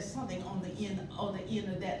mean that there's something on the end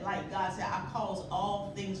of that light. God said, I cause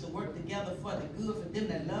all things to work together for the good for them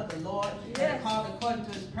that love the Lord and are called according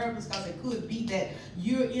to his purpose, because it could be that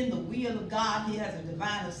you're in the will of God. He has a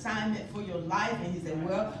divine assignment for your life, and he said,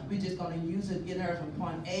 well, we're just going to use it, get her from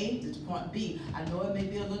point A to point B. I know it may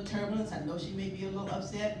be a little turbulence. I know she may be a little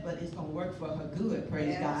upset, but it's going to work for her good,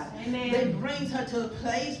 praise God. Amen. It brings her to a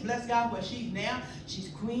place, bless God, where she's now. She's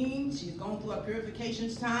queen. She's going through a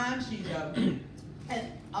purification time. She's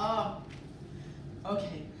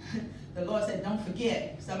okay. The Lord said, don't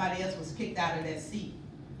forget, somebody else was kicked out of that seat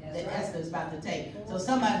that Esther is about to take. So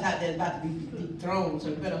somebody's out there is about to be thrown, so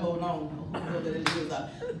you better hold on. Whoever it is,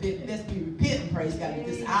 let's be repenting, praise God, at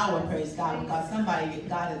this hour, praise God, because somebody,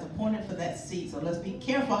 God has appointed for that seat. So let's be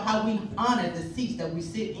careful how we honor the seats that we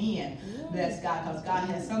sit in, bless God, because God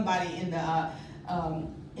has somebody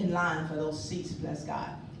in line for those seats, bless God.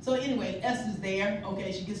 So anyway, Esther's there.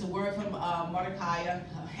 Okay, she gets a word from Mordecai,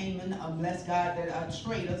 Haman, bless God, that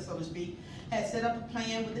traitor, so to speak, had set up a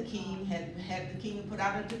plan with the king, had the king put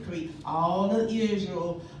out a decree. All the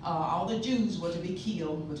Israel, all the Jews were to be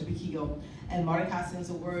killed, And Mordecai sends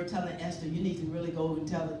a word telling Esther, you need to really go and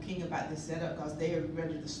tell the king about this setup, because they are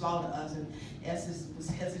ready to slaughter us. And Esther was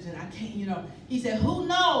hesitant. I can't, you know. He said, who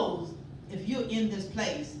knows if you're in this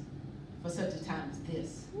place for such a time as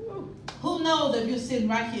this? Who knows if you're sitting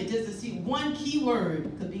right here just to see one key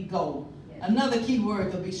word could be go. Another key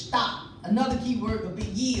word could be stop. Another key word could be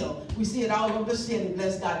yield. We see it all over the city,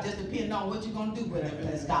 bless God, just depending on what you're going to do with it,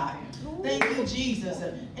 bless God. Thank you, Jesus.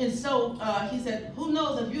 And so he said, who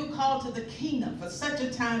knows if you're called to the kingdom for such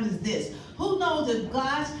a time as this? Who knows if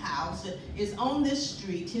God's house is on this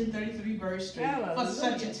street, 1033 Bird Street, for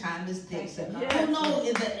such a time as this? Who knows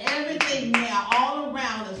if that everything now all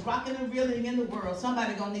around us, rocking and reeling in the world,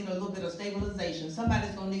 somebody's going to need a little bit of stabilization.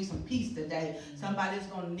 Somebody's going to need some peace today. Somebody's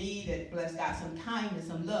going to need it, bless God, some kindness,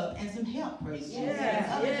 some love, and some help, praise Jesus.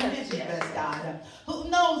 Bless God. Who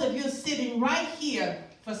knows if you're sitting right here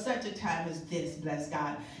for such a time as this, bless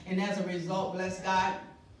God. And as a result, bless God,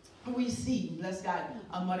 we see, bless God,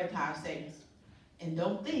 Mordecai says, and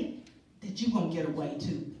don't think that you're going to get away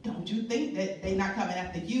too. Don't you think that they're not coming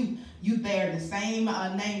after you. You bear the same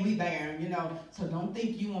name we bear, you know. So don't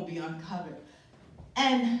think you won't be uncovered.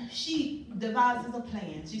 And she devises a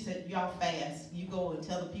plan. She said, y'all fast. You go and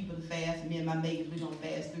tell the people to fast. Me and my mates, we're going to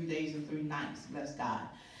fast 3 days and 3 nights, bless God.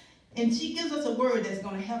 And she gives us a word that's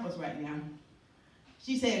going to help us right now.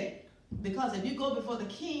 She said, because if you go before the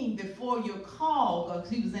king before you're called, because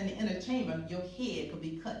he was in the inner chamber, your head could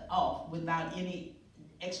be cut off without any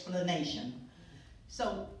explanation.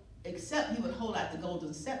 So, except he would hold out the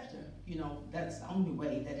golden scepter, you know, that's the only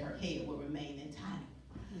way that her head would remain intact.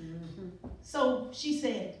 So she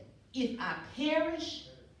said, if I perish,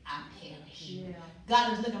 I perish. Yeah.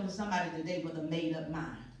 God is looking for somebody today with a made up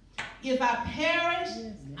mind. If I perish,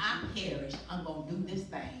 I perish. I'm going to do this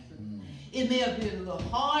thing. It may be a little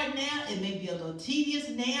hard now. It may be a little tedious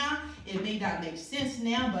now. It may not make sense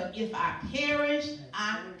now. But if I perish,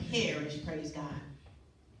 I perish. Praise God.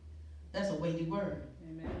 That's a weighty word.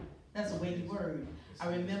 Amen. That's a weighty word. I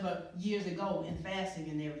remember years ago in fasting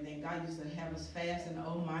and everything, God used to have us fast, and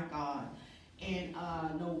oh my God. And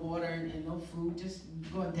no water and no food, just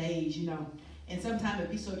going days, you know. And sometimes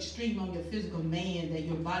it'd be so extreme on your physical man that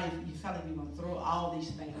your body, you felt like you're going to throw all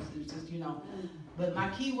these things. It was just, you know. But my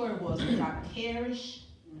key word was, if I perish,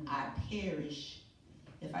 I perish.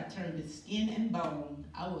 If I turn to skin and bone,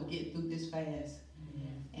 I will get through this fast.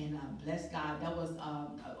 And bless God, that was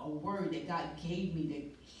a word that God gave me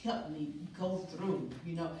that helped me go through.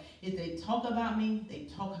 You know, if they talk about me, they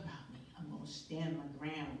talk about me. I'm going to stand my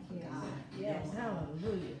ground for God. Yes,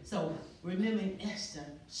 hallelujah. So, remembering Esther,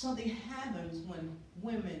 something happens when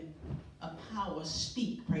women of power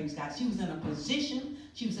speak, praise God. She was in a position,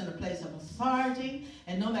 she was in a place of authority,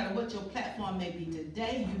 and no matter what your platform may be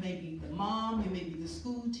today, you may be the mom, you may be the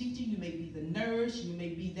school teacher, you may be the nurse, you may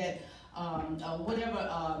be that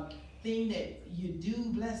whatever thing that you do,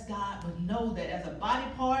 bless God, but know that as a body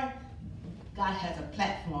part, God has a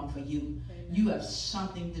platform for you. Amen. You have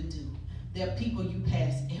something to do. There are people you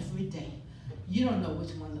pass every day. You don't know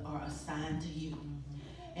which ones are assigned to you.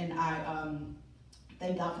 And I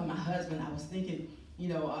thank God for my husband. I was thinking, you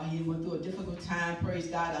know, he went through a difficult time, praise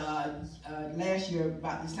God. Last year,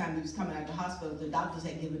 about this time he was coming out of the hospital, the doctors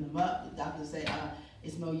had given him up. The doctors said,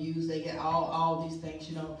 it's no use. They get all these things,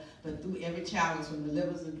 you know. But through every challenge, when the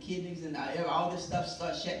livers and kidneys and all this stuff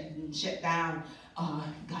started shut down,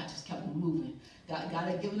 God just kept on moving. God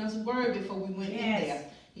had given us a word before we went in there.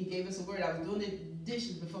 He gave us a word. I was doing the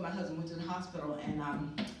dishes before my husband went to the hospital, and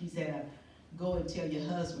he said, go and tell your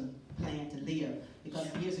husband plan to live. Because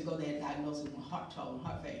years ago they had diagnosed him with heart trouble,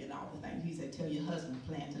 heart failure, and all the things. He said, tell your husband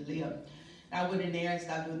plan to live. I went in there and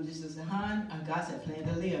started doing the dishes. I said, God said, plan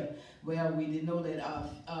to live. Well, we didn't know that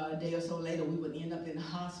a day or so later we would end up in the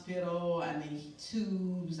hospital. I mean,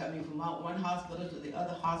 tubes. I mean, from one hospital to the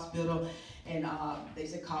other hospital. And they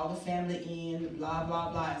said, call the family in, blah,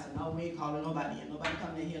 blah, blah. I said, no, we ain't calling nobody in. Nobody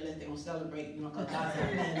coming in here unless they're going to celebrate, you know, because God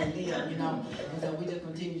said plan to live, you know. And so we just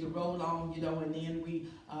continued to roll on, you know, and then we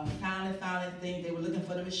finally think they were looking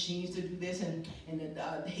for the machines to do this. And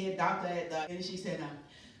the head doctor and she said,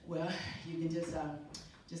 well, you can just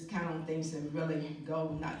count on things to really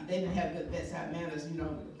go. They didn't have good bedside manners, you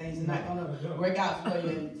know. Things are not going to work out for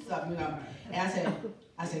you and stuff, you know. And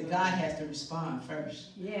I said, God has to respond first.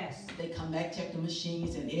 Yes. They come back, check the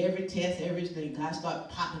machines, and every test, everything, God start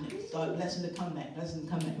popping it, start blessing the comeback, blessing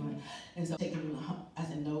the comeback. And so I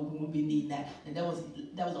said, no, we won't be needing that. And that was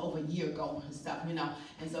over a year ago and stuff, you know.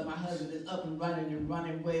 And so my husband is up and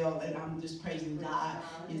running well, and I'm just praising God.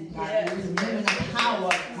 His women of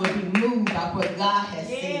power will be moved by what God has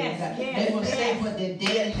said. They will say what their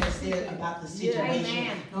dad has said about the situation.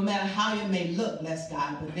 No matter how it may look, bless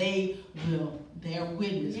God, but they will bear witness.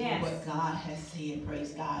 witness for what God has said,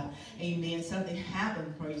 praise God. Amen. Something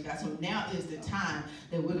happened, praise God. So now is the time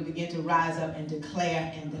that we'll begin to rise up and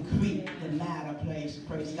declare and decree the matter, praise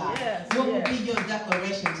God. Yes, What will be your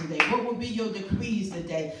declaration today? What will be your decrees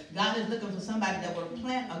today? God is looking for somebody that will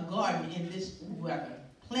plant a garden in this weather.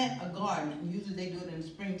 Plant a garden. Usually they do it in the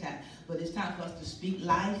springtime, but it's time for us to speak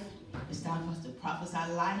life. It's time for us to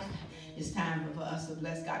prophesy life. It's time for us to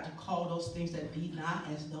bless God, to call those things that be not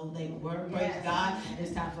as though they were, praise God.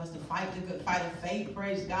 It's time for us to fight the good fight of faith,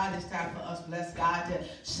 praise God. It's time for us, bless God, to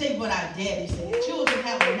say what our daddy said. Children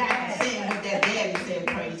have a knack of saying what their daddy said,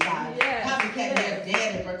 praise God. Copycat their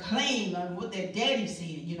daddy, proclaim what their daddy said.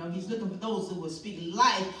 You know, he's looking for those who will speak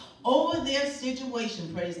life over their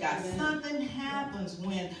situation, praise God. Something happens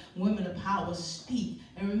when women of power speak.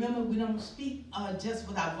 And remember, we don't speak just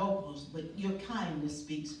with our vocals, but your kindness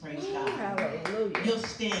speaks, praise God. Hallelujah. Your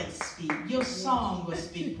stance speak. Your song will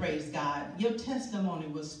speak, praise God. Your testimony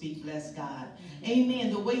will speak, bless God.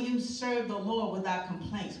 Amen. The way you serve the Lord without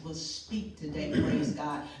complaints will speak today, praise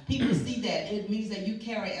God. People see that. It means that you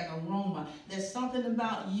carry an aroma. There's something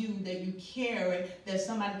about you that you carry that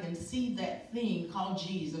somebody can see that thing called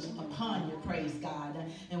Jesus upon you, praise God.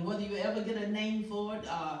 And whether you ever get a name for it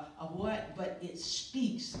or what, but it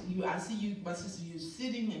speaks. I see you, my sister, you're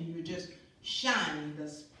sitting and you're just shining.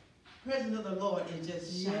 The presence of the Lord is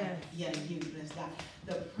just shining. Yeah, you bless God.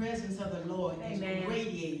 The presence of the Lord is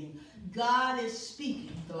radiating. God is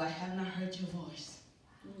speaking, though I have not heard your voice.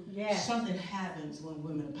 Something happens when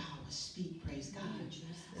women of power speak, praise God.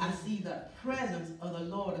 I see the presence of the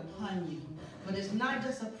Lord upon you. But it's not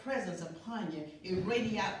just a presence upon you. It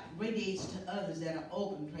radiates to others that are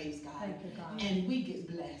open, praise God. And we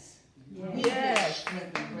get blessed. We get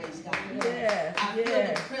strengthened, praise God. I feel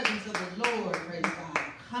the presence of the Lord, praise God,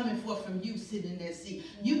 coming forth from you sitting in that seat.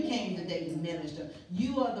 You came today to minister.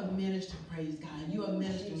 You are the minister, praise God. You are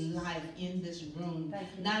ministering life in this room.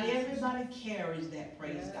 Not everybody carries that,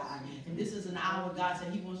 praise God. And this is an hour, God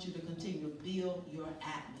said he wants you to continue to build your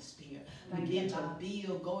atmosphere. Begin to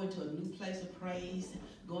build, go into a new place of praise,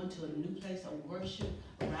 go into a new place of worship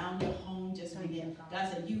around your home. Just begin. God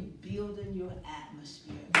said you building your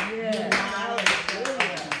atmosphere.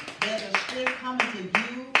 There's a strength coming to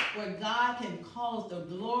you where God can cause the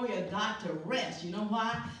glory of God to rest. You know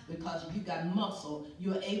why? Because you got muscle.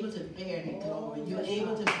 You're able to bear the glory. You're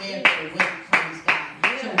able to bear the weight, praise God.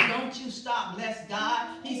 So don't you stop, bless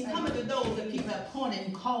God. He's coming to those that people have pointed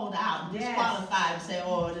and called out, disqualified, and say,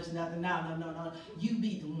 oh, there's nothing. No. You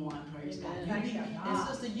be the one, praise God. And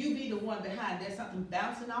sister, you be the one behind. There's something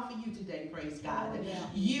bouncing off of you today, praise God.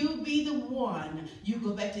 You be the one. You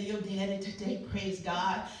go back to your daddy today, praise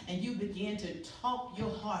God, and you begin to talk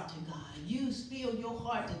your heart to God. You spill your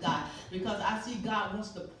heart to God, because I see God wants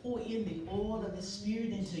to pour in the oil of the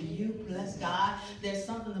Spirit into you, bless God. There's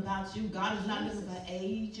something about you. God is not looking for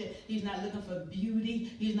age. He's not looking for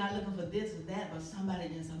beauty. He's not looking for this or that, but somebody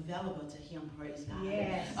that's available to him, praise God.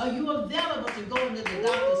 Are you available to go into the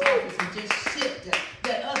doctor's office and just sit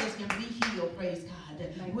that others can be healed, praise God?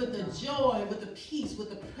 With the joy, with the peace, with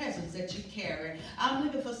the presence that you carry. I'm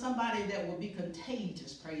looking for somebody that will be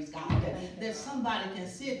contagious, praise God. That somebody can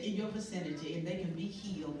sit in your vicinity and they can be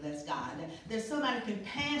healed, bless God. That somebody can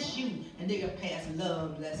pass you and they will pass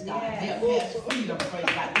love, bless God. They'll pass freedom, praise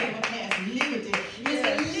God. They will pass liberty. It's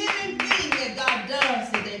a living thing that God does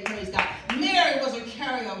today, praise God. Mary was a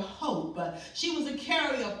carrier of hope. She was a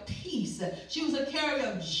carrier of peace. She was a carrier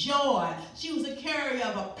of joy. She was a carrier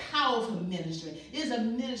of a powerful ministry. It's a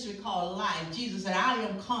ministry called life. Jesus said, I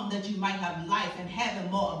am come that you might have life and have it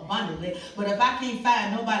more abundantly. But if I can't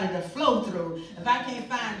find nobody to flow through, if I can't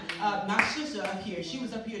find my sister up here, she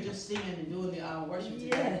was up here just singing and doing the worship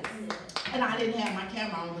today. And I didn't have my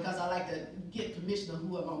camera on because I like to get permission of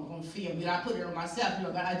whoever I'm going to film. You know, I put it on myself, you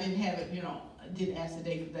know, but I didn't have it, you know. Didn't ask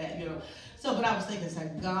today for that, you know. So, but I was thinking,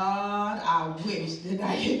 like, God, I wish that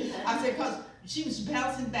I said, because she was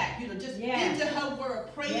bouncing back, you know, just into her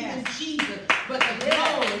word, praising Jesus. But the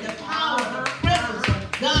glory, the power, the presence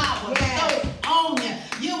of God was so on you.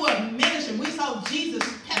 You were ministering. We saw Jesus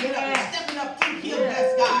stepping up through here,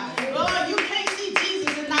 bless God. Lord, you can't see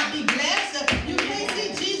Jesus and not be blessed. You can't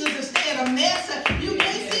see Jesus and stay in a mess. You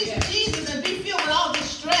can't see Jesus and be filled with all this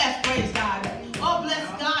stress, praise God. Oh, bless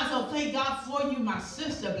God. So thank God for you, my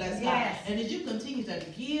sister, bless God. And as you continue to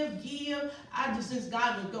give, I just sense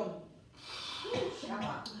God was going.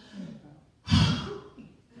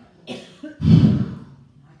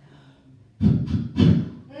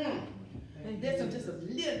 There's just a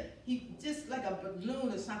little, just like a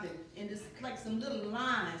balloon or something, and just like some little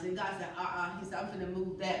lines. And God said, he said, I'm going to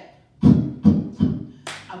move that.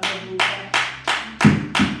 I'm going to move that.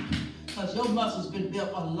 Because your muscles been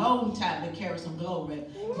built a long time to carry some glory.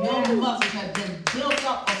 Your muscles have been built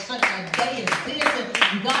up for such a day as this.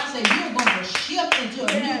 And God said you're going to shift into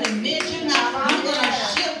a new dimension. You're going to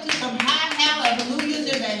shift to some high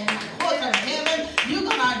hallelujahs in the courts of heaven. You're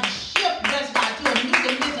going to shift, bless God, to a new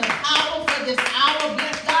dimension of power for this hour,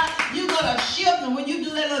 bless God. You're going to shift, and when you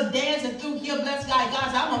do that little dancing through here, bless God, God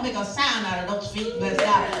said, I'm going to make a sound out of those feet, bless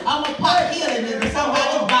God. I'm going to pop healing into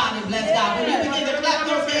somebody's body, bless God. When you begin to clap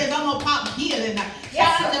those hands, I'm going to pop healing.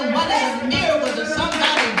 Signs and wonders and miracles in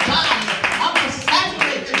somebody's body. I'm going to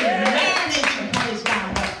saturate you, marinate you, praise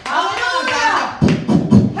God.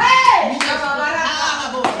 Hey!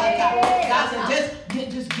 God said,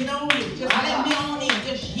 just get on it. Just let me on in.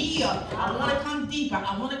 Just heal. I want to come deeper.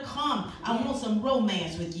 I want to come. I want some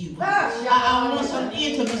romance with you. I want some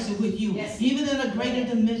intimacy with you. Even in a greater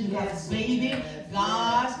dimension. Because, baby,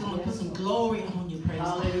 God's going to put some glory on you, praise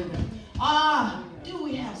God. Do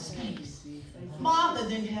we have space? Martha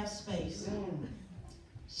didn't have space.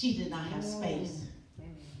 She did not have space.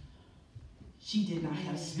 She did not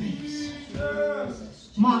have space.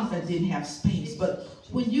 Martha didn't have space. But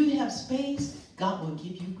when you have space, God will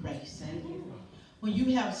give you grace. When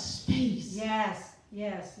you have space. Yes,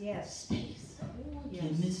 yes, yes. Space. Yes.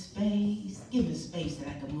 Give me space. Give me space that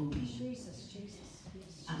I can move in. Jesus, Jesus.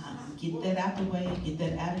 Get that out the way. Get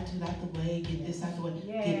that attitude out the way. Get this out the way.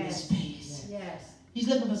 Yes. Give me space. Yes. He's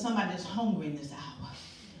looking for somebody that's hungry in this hour.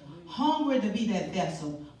 Hungry to be that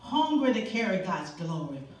vessel. Hungry to carry God's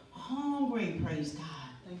glory. Hungry, praise God.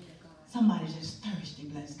 Thank you, God. Somebody just thirsty,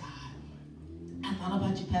 bless God. I thought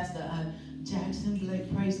about you, Pastor Jackson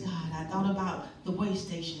Blake, praise God. I thought about the way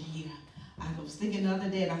station here. I was thinking the other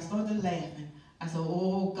day and I started laughing. I said,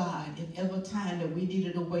 oh God, if ever time that we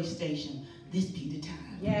needed a way station, this be the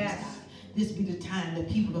time. Yes. Praise God. This be the time that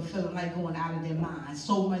people are feeling like going out of their minds.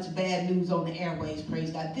 So much bad news on the airways, praise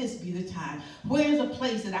God. This be the time. Where's a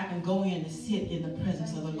place that I can go in and sit in the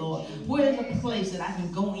presence of the Lord? Where's a place that I can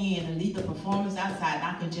go in and leave the performance outside and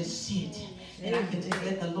I can just sit and I can just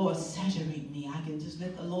let the Lord saturate me. I can just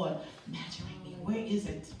let the Lord maturate me. Where is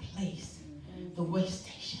a place? The way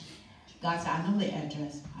station. God said, I know the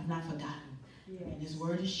address. I've not forgotten. And His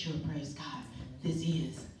word is sure, praise God. This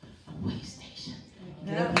is a way station.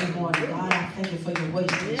 Every morning, God, I thank you for your way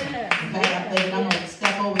station. In fact, I think I'm going to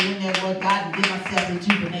step over in there, Lord God, and get myself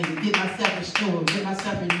rejuvenated, get myself restored, get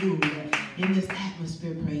myself renewed in this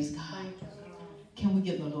atmosphere, praise God. Can we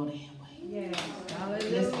give the Lord a hand wave? Yes.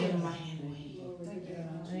 Let's give Him a hand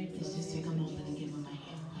wave. Let's just take a moment and give Him a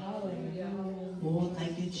hand wave. Oh,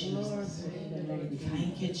 thank you, Jesus.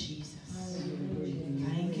 Thank you, Jesus.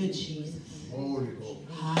 Thank you, Jesus. Hallelujah.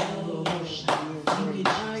 Thank you,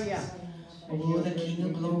 Jesus. Oh, the King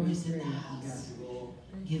of Glory is in the house.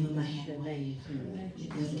 Give Him a hand wave.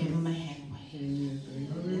 Let's give Him a hand wave.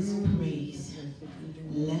 Let's praise.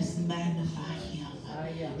 Let's magnify Him.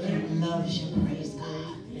 He loves you, praise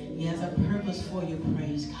God. He has a purpose for you,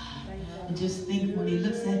 praise God. And just think when He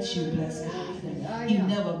looks at you, bless God. He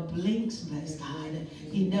never blinks, bless God.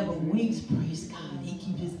 He never winks, praise God. He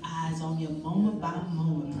keeps His eyes on you moment by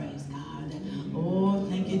moment, praise God. Oh,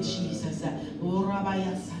 thank you, Jesus. Oh, Rabbi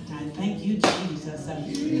Yasatai. Thank you, Jesus.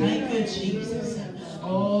 Thank you, Jesus.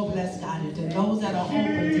 Oh, bless God. And to those that are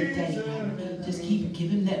open today, just keep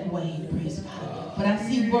giving that way, praise God. But I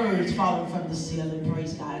see words falling from the ceiling,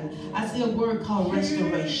 praise God. I see a word called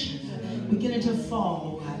restoration. We get into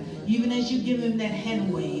fall. Even as you give Him that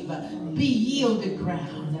hand wave, be yielded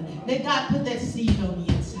ground. Let God put that seed on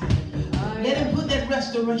the inside of you. Let Him put that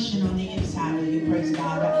restoration on the inside of you, praise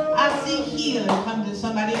God. I see healing come to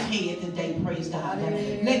somebody's head today, praise God.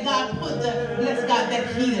 Let God put bless God,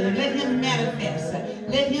 that healing. Let Him manifest.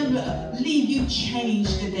 Let Him leave you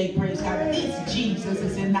changed today, praise God. This Jesus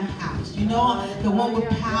is in the house. You know, the one with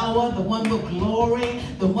power, the one with glory,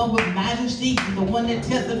 the one with majesty, the one that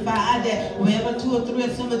testified that wherever two or three are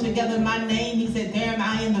assembled together in my name, He said, there am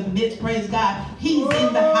I in the midst, praise God. He's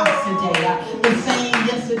in the house today. The same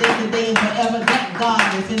yesterday, today, and forever. That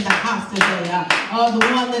God is in the house today. The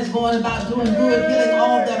one that's going about doing good, healing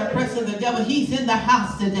all that oppress of the devil. He's in the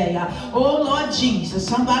house today. Oh, Lord Jesus.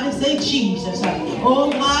 Somebody say Jesus.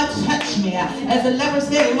 Oh, God, touch me. As the leper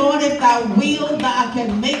said, Lord, if thou wilt, thou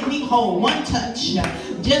can make me whole. One touch.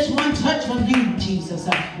 Just one touch from you, Jesus.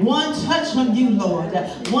 One touch from you, Lord.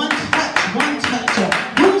 One touch. One touch.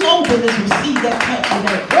 Who's open to receive that touch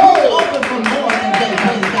today? Who's open for more today,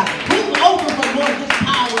 praise God? Who's open for more of His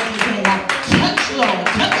power today? Touch, Lord.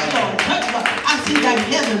 Touch, Lord. Touch, Lord. I see the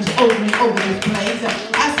heavens opening over this place.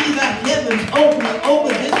 I see the heavens opening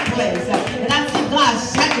over this place. And I see God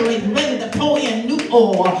saturating, ready to pour in new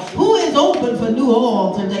oil. Who is open for new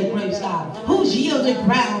oil today, praise God? Who's yielded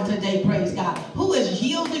ground today, praise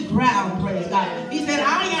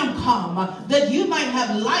come that you might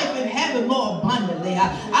have life and have it more abundantly.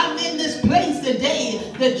 I'm in this place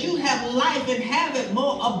today that you have life and have it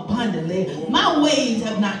more abundantly. My ways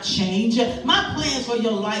have not changed. My plans for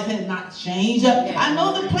your life have not changed. I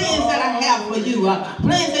know the plans that I have for you.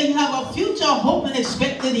 Plans that you have a future hope and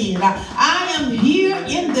expected in. I am here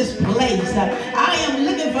in this place. I am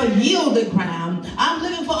looking for yielded ground. I'm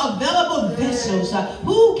looking for available vessels.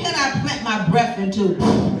 Who can I plant my breath into?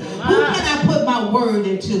 Who can I put my word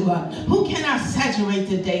into? Who can I saturate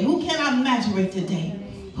today? Who can I maturate today?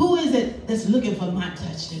 Who is it that's looking for my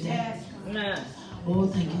touch today? Oh,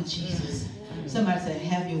 thank you, Jesus. Somebody say,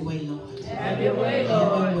 have your way, Lord. Have your way,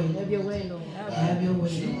 Lord. Have your way, Lord. Have your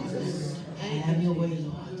way, Lord. Have your way,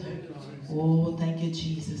 Lord. Oh, thank you,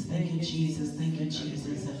 Jesus. Thank you, Jesus. Thank you,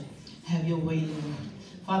 Jesus. Have your way, Lord.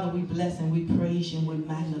 Father, we bless and we praise you and we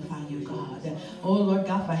magnify you, God. Oh, Lord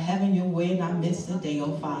God, for having your way in our midst today,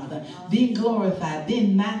 oh, Father. Being glorified,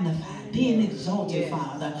 being magnified, being exalted,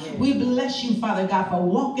 Father. We bless you, Father God, for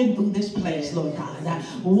walking through this place, Lord God.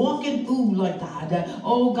 Walking through, Lord God,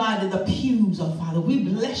 oh, God, in the pews, oh, Father. We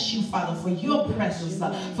bless you, Father, for your presence,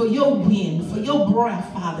 for your wind, for your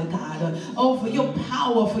breath, Father God. Oh, for your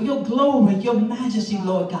power, for your glory, your majesty,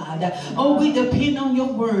 Lord God. Oh, we depend on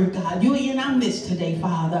your word, God. You're in our midst today,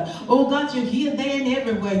 Father. Oh, God, you're here, there, and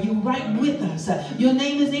everywhere. You're right with us. Your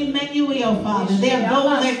name is Emmanuel, Father. There are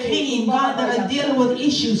those that came, God, that are dealing with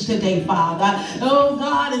issues today, Father. Oh,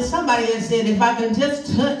 God, and somebody has said, if I can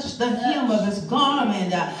just touch the hem of his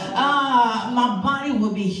garment, my body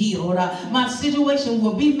will be healed. My situation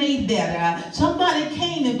will be made better. Somebody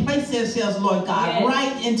came and placed themselves, Lord God,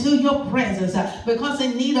 right into your presence because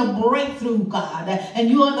they need a breakthrough, God. And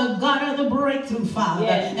you are the God of the breakthrough, Father.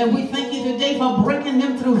 And we thank you today for breaking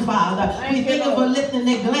them through, Father. We thank you for lifting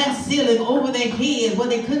their glass ceiling over their head where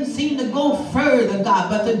they couldn't seem to go further, God.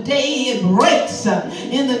 But today it breaks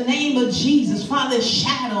in the name of Jesus. Father,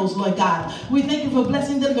 shadows, Lord God. We thank you for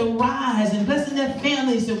blessing them to rise and blessing their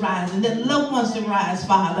families to rise and their loved ones to rise,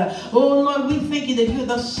 Father. Oh, Lord, we thank you that you're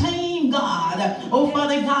the same God. Oh,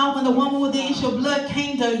 Father God, when the woman with the issue of blood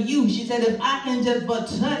came to you, she said, if I can just but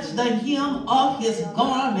touch the hem of his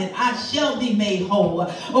garment, I shall be made whole.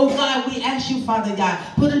 Oh, God, we ask you, Father God,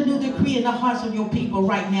 put a new decree in the hearts of your people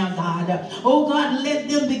right now, God. Oh, God, let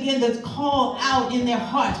them begin to call out in their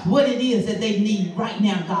hearts what it is that they need right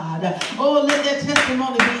now, God. Oh, let their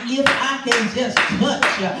testimony be, if I can just touch,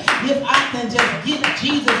 if I can just get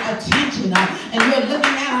Jesus' attention, and you're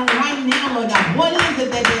looking at them right now, Lord God, what is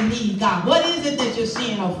it that they need, God? What is it that you're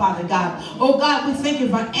seeing, oh, Father God? Oh, God, we thank you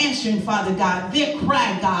for answering, Father God, their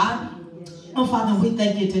cry, God. Oh, Father, we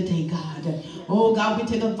thank you today, God. Oh, God, we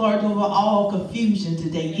take authority over all confusion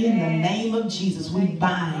today. In the name of Jesus, we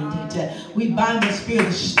bind it. We bind the spirit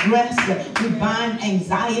of stress. We bind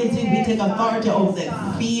anxiety. We take authority over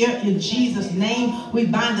that fear. In Jesus' name, we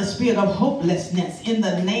bind the spirit of hopelessness. In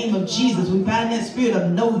the name of Jesus, we bind that spirit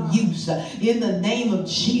of no use. In the name of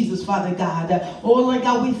Jesus, Father God. Oh, Lord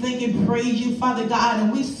God, we thank and praise you, Father God,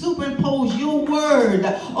 and we superimpose your word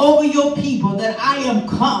over your people that I am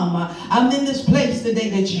come. I'm in this place today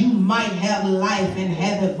that you might have life and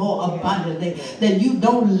have it more abundantly, that you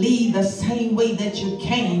don't leave the same way that you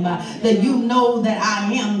came, that you know that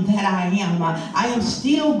I am that I am. I am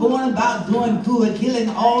still going about doing good, healing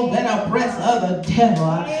all that oppress of the devil.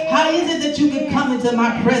 How is it that you can come into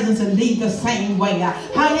my presence and leave the same way?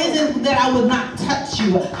 How is it that I would not touch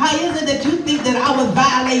you? How is it that you think that I would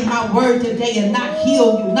violate my word today and not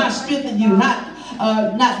heal you, not strengthen you, not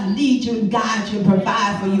lead you and guide you and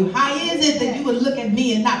provide for you? How is it that you would look at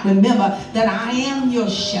me and not remember that I am your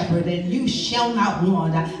shepherd and you shall not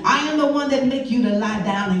want? I am the one that make you to lie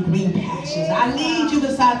down in green pastures. I lead you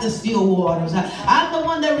beside the still waters. I'm the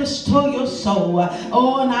one that restore your soul.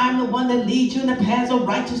 Oh, and I'm the one that leads you in the paths of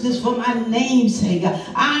righteousness for my name's sake.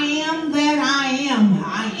 I am that I am.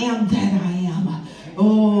 I am that I am.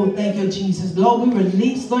 Oh, thank you, Jesus. Lord, we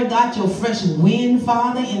release, Lord God, your fresh wind,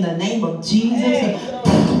 Father, in the name of Jesus.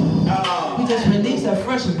 We just release a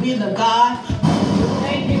fresh wind of God.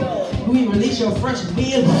 Thank you, Lord. We release your fresh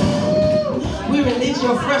wind. We release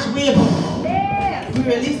your fresh wind. We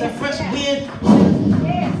release the fresh wind.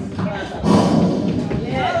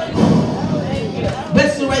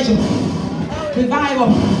 Restoration.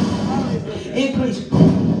 Revival. Increase.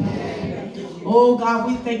 Oh, God,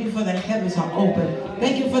 we thank you for the heavens are open.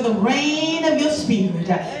 Thank you for the rain of your spirit.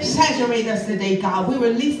 Saturate us today, God. We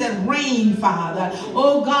release that rain, Father.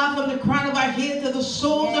 Oh, God, from the crown of our head to the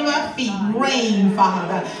soles of our feet. Rain,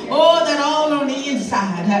 Father. Oh, that all on the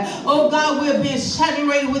inside. Oh, God, we're being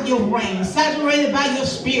saturated with your rain. Saturated by your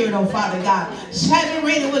spirit, oh, Father God.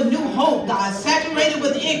 Saturated with new hope, God. Saturated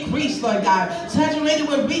with increase, Lord God. Saturated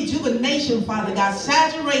with rejuvenation, Father God.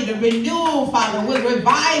 Saturated, renewal, Father, with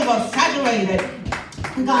revival. Saturated.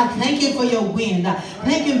 God, thank you for your wind.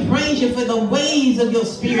 Thank you and praise you for the waves of your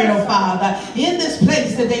spirit, oh Father, in this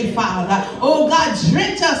place today, Father. Oh God,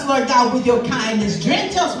 drench us, Lord God, with your kindness.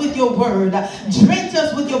 Drench us with your word. Drench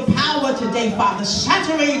us with your power today, Father.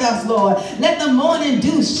 Saturate us, Lord. Let the morning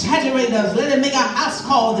dew saturate us. Let it make our house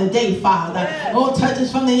call today, Father. Oh, touch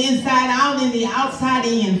us from the inside out and the outside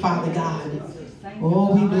in, Father God.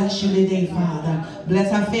 Oh, we bless you today, Father.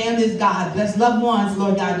 Bless our families, God. Bless loved ones,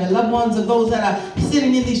 Lord God. The loved ones of those that are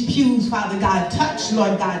sitting in these pews, Father God. Touch,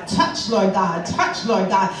 Lord God. Touch, Lord God. Touch, Lord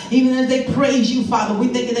God. Even as they praise you, Father, we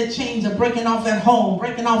think of the chains are breaking off at home,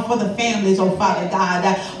 breaking off for the families, oh Father God.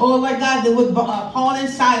 Oh, Lord God, that with Paul and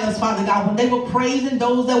Silas, Father God, when they were praising,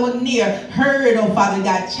 those that were near heard, oh Father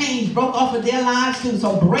God, chains broke off of their lives too.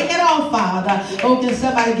 So break it off, Father. Oh, can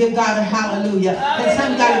somebody give God a hallelujah? Can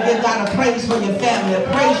somebody give God a praise for your family, a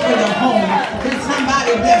praise for your home? Can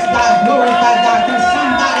somebody bless God, glorify God? Can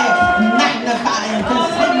somebody magnify Him? Can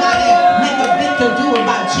somebody make a big to do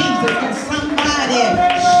about Jesus? Can somebody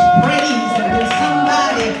praise Him? Can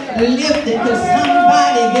somebody lift it? Can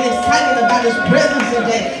somebody get excited about His presence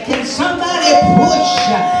today? Can somebody push?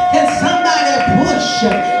 Can somebody push?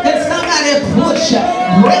 Can somebody push?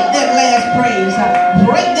 Break that last praise.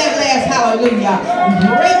 Break that last hallelujah.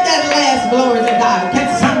 Break that last glory to God. Can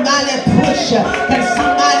somebody push? Can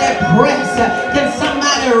somebody press? Can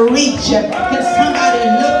somebody reach? Can somebody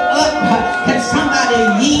look up? Can somebody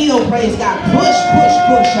yield? Praise God. Push, push,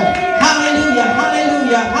 push. Hallelujah,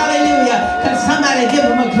 hallelujah, hallelujah. Can somebody give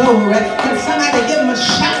Him a glory? Can somebody give Him a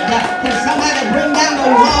shout? Can somebody bring down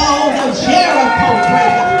the walls of Jericho?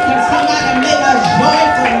 Praise God. Can somebody make a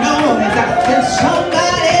joyful noise? Can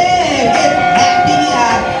somebody get happy?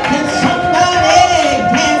 Can somebody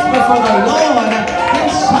dance before the Lord? Can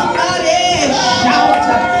somebody shout?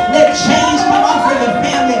 Let chains come off of your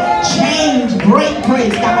family. Chains break,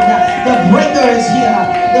 praise God. The breaker is here.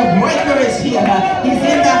 The breaker is here. He's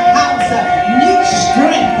in the house. New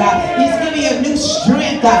strength. He's giving you new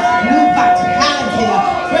strength. New vitality.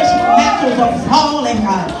 Fresh mantles are falling.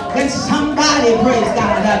 Can somebody, praise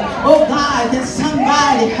God. Oh God, can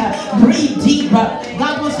somebody breathe deeper.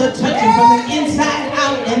 God wants to touch you from the inside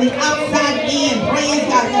out and the outside in. Praise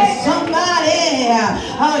God. Can somebody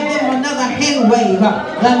give Him another hand wave,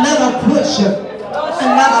 another push,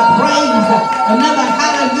 another praise, another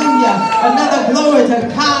hallelujah, another glory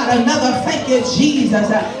to God, another thank you, Jesus.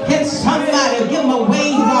 Can somebody give Him a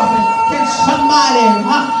wave offering? Can somebody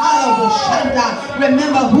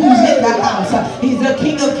remember who's in the house? He's the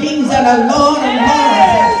King of Kings and the Lord of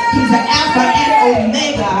Lords. He's the Alpha and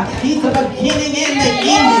Omega. He's the beginning and the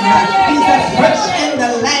ending. He's the first and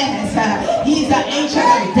the last. He's the ancient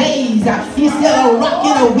of days. He's still a rock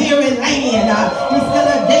in a weary land. He's still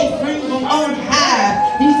a day free from on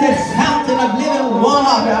high. He's the fountain of living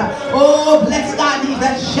water. Oh, bless God. He's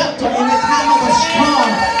a shelter in the time of a storm.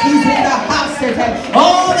 He's in the house today.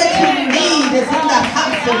 All that you need is in the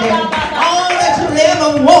house today. All that you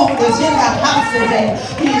ever want is in the house today.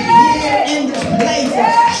 He's here in this place.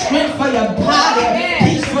 Strength for your body,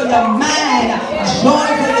 peace for your mind, joy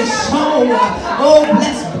for your soul. Oh,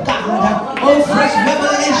 bless God. Oh, fresh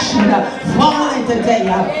revelation falling today.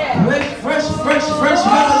 Fresh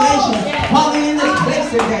revelation falling in this place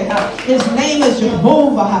today. His name is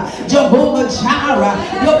Jehovah Jireh.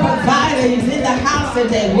 Your provider is in the house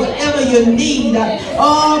today. Whatever you need.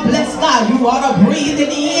 Oh, bless God. You ought to breathe it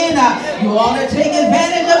in. You ought to take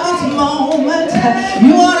advantage of this moment.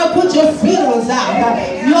 You ought to put your feelers out.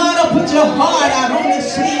 You ought to put your heart out on the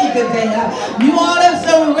sleeve today. You ought to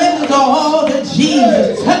surrender to all that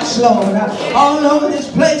Jesus. Touch, Lord. All over this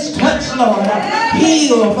place. Touch, Lord.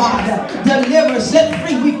 Heal, Father. Deliver, set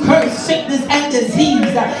free. We curse sickness and disease.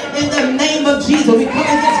 In the name of Jesus. We come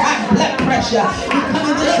against high blood pressure. We come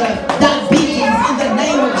against diabetes in the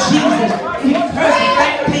name of Jesus. We curse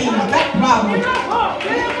back pain, back problems.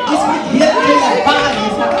 We speak healing to their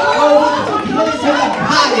bodies. Oh, we speak healing to their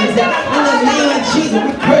bodies. In the name of Jesus.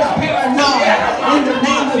 We curse paranoia. In the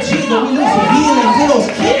name of Jesus. We lose healing to those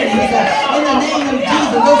kidneys. In the name of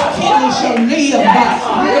Jesus. Those kidneys shall live.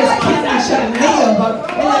 Those kidneys shall live.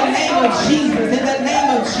 In the name of Jesus. In the name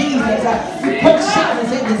of Jesus. We curse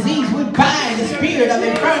sickness and disease. We bind the spirit of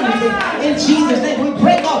infirmity. In Jesus' name. We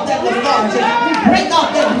break off that lethargy. We break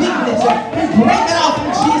off that weakness. We break it off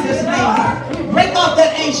in Jesus' name. We break off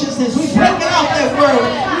that anxiousness. We break it off that worry.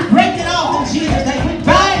 We break it off in Jesus' name. We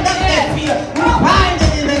bind up that fear. We bind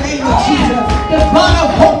it in the name of Jesus. The God of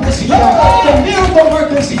hope is here. The miracle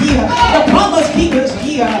worker is here. The promise keeper is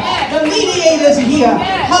here. The mediator is here. here.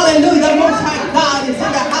 Hallelujah. The Most High God is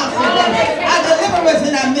in the house today. Our deliverer is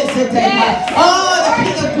in our midst today. Oh, the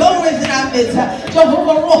King of Glory is in our midst.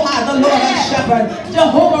 Jehovah Roha, the Lord our shepherd.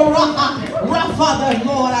 Jehovah Rapha, the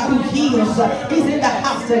Lord who heals. He's in the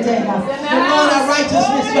house today. The Lord our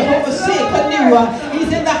righteousness, Jehovah Sidkenu.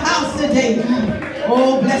 He's in the house today.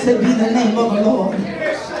 Oh, blessed be the name of the Lord.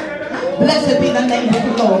 Blessed be the name of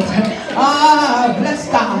the Lord. Ah, bless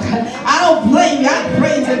God. I don't blame you. I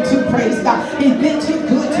praise him too. Praise God. He's been too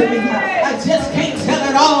good to me. I just can't tell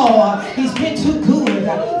it all. He's been too good.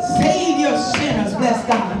 Save your sinners. Bless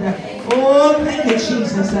God. Oh, thank you,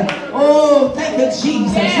 Jesus. Oh, thank you,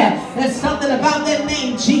 Jesus. There's something about that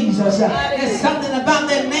name, Jesus. There's something about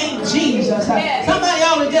that name, Jesus. Somebody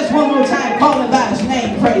ought to just one more time call him by his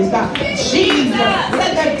name. Praise God. Jesus.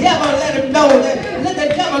 Let the devil let him know that. Let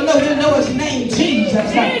the devil know you know his name,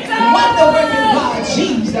 Jesus. Wonder working God,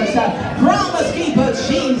 Jesus. Promise keeper,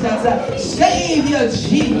 Jesus. Savior,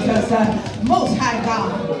 Jesus. Most High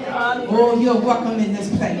God. Oh, you're welcome in this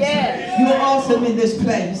place. You're awesome in this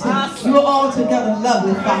place. You're altogether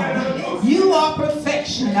lovely, Father. You are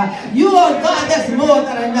perfection. You are God that's more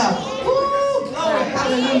than enough. Ooh, glory,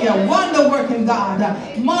 hallelujah. Wonder working God.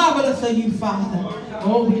 Marvelous are you, Father.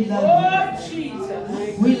 Oh, we love you.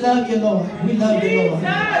 We love you, Lord. We love you, Lord.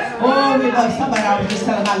 Oh, we love somebody. I was just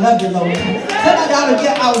telling them I love you, Lord. Somebody ought to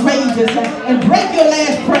get outrageous and break your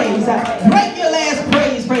last praise. Break your last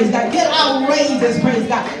praise, praise God. Get outrageous, praise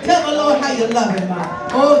God. Tell the Lord how you love him.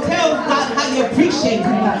 Oh, tell God how you appreciate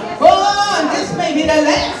him. Oh, and this may be the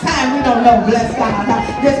last time we don't know, bless God.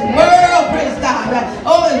 This world, praise God.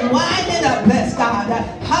 Oh, is winding up, bless God.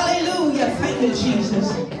 Hallelujah. Thank you,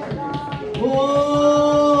 Jesus.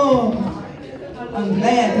 Oh, I'm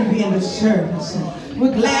glad to be in the service.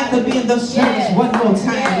 We're glad to be in the service one more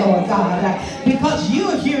time, Lord God. Because you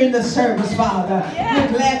are here in the service, Father. We're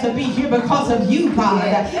glad to be here because of you,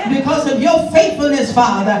 God. Because of your faithfulness,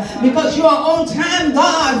 Father. Because you are on time,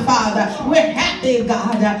 God, Father. We're happy,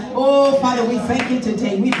 God. Oh, Father, we thank you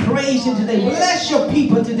today. We praise you today. Bless your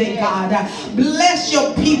people today, God. Bless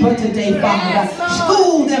your people today, Father.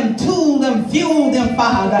 School them, tool them, fuel them,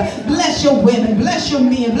 Father. Bless your women. Bless your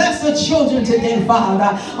men. Bless the children today,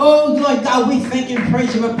 Father. Oh, Lord God, we thank you and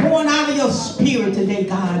praise you for pouring out of your spirit today,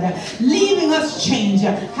 God. Leaving us change.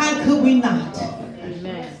 How could we not?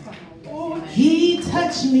 Amen. He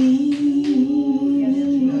touched me.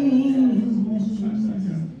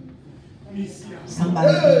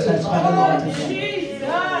 Somebody be touched by the Lord today.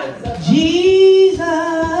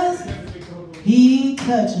 Jesus, he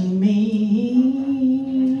touched me.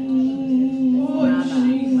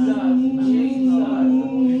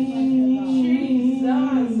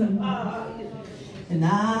 And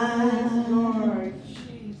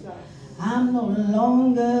I'm no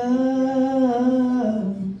longer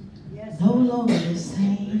the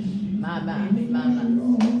same.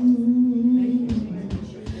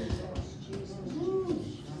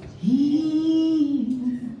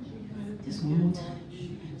 Just one more time.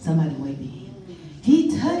 Somebody wave me. He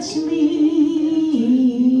touched me.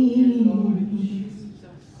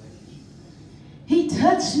 He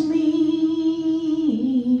touched me.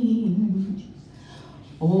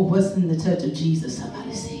 Oh, what's in the touch of Jesus?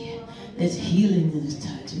 Somebody say it. There's healing in his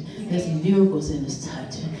touch. There's miracles in his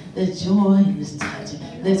touch. There's joy in his touch.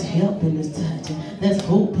 There's help in his touch. There's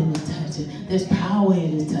hope in his touch. There's power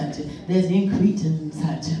in his touch. There's increase in his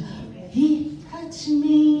touch. He touched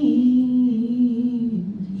me.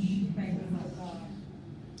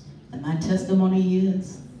 And my testimony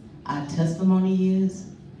is, our testimony is,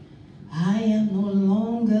 I am no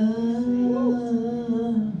longer.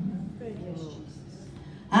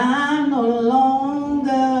 I'm no longer.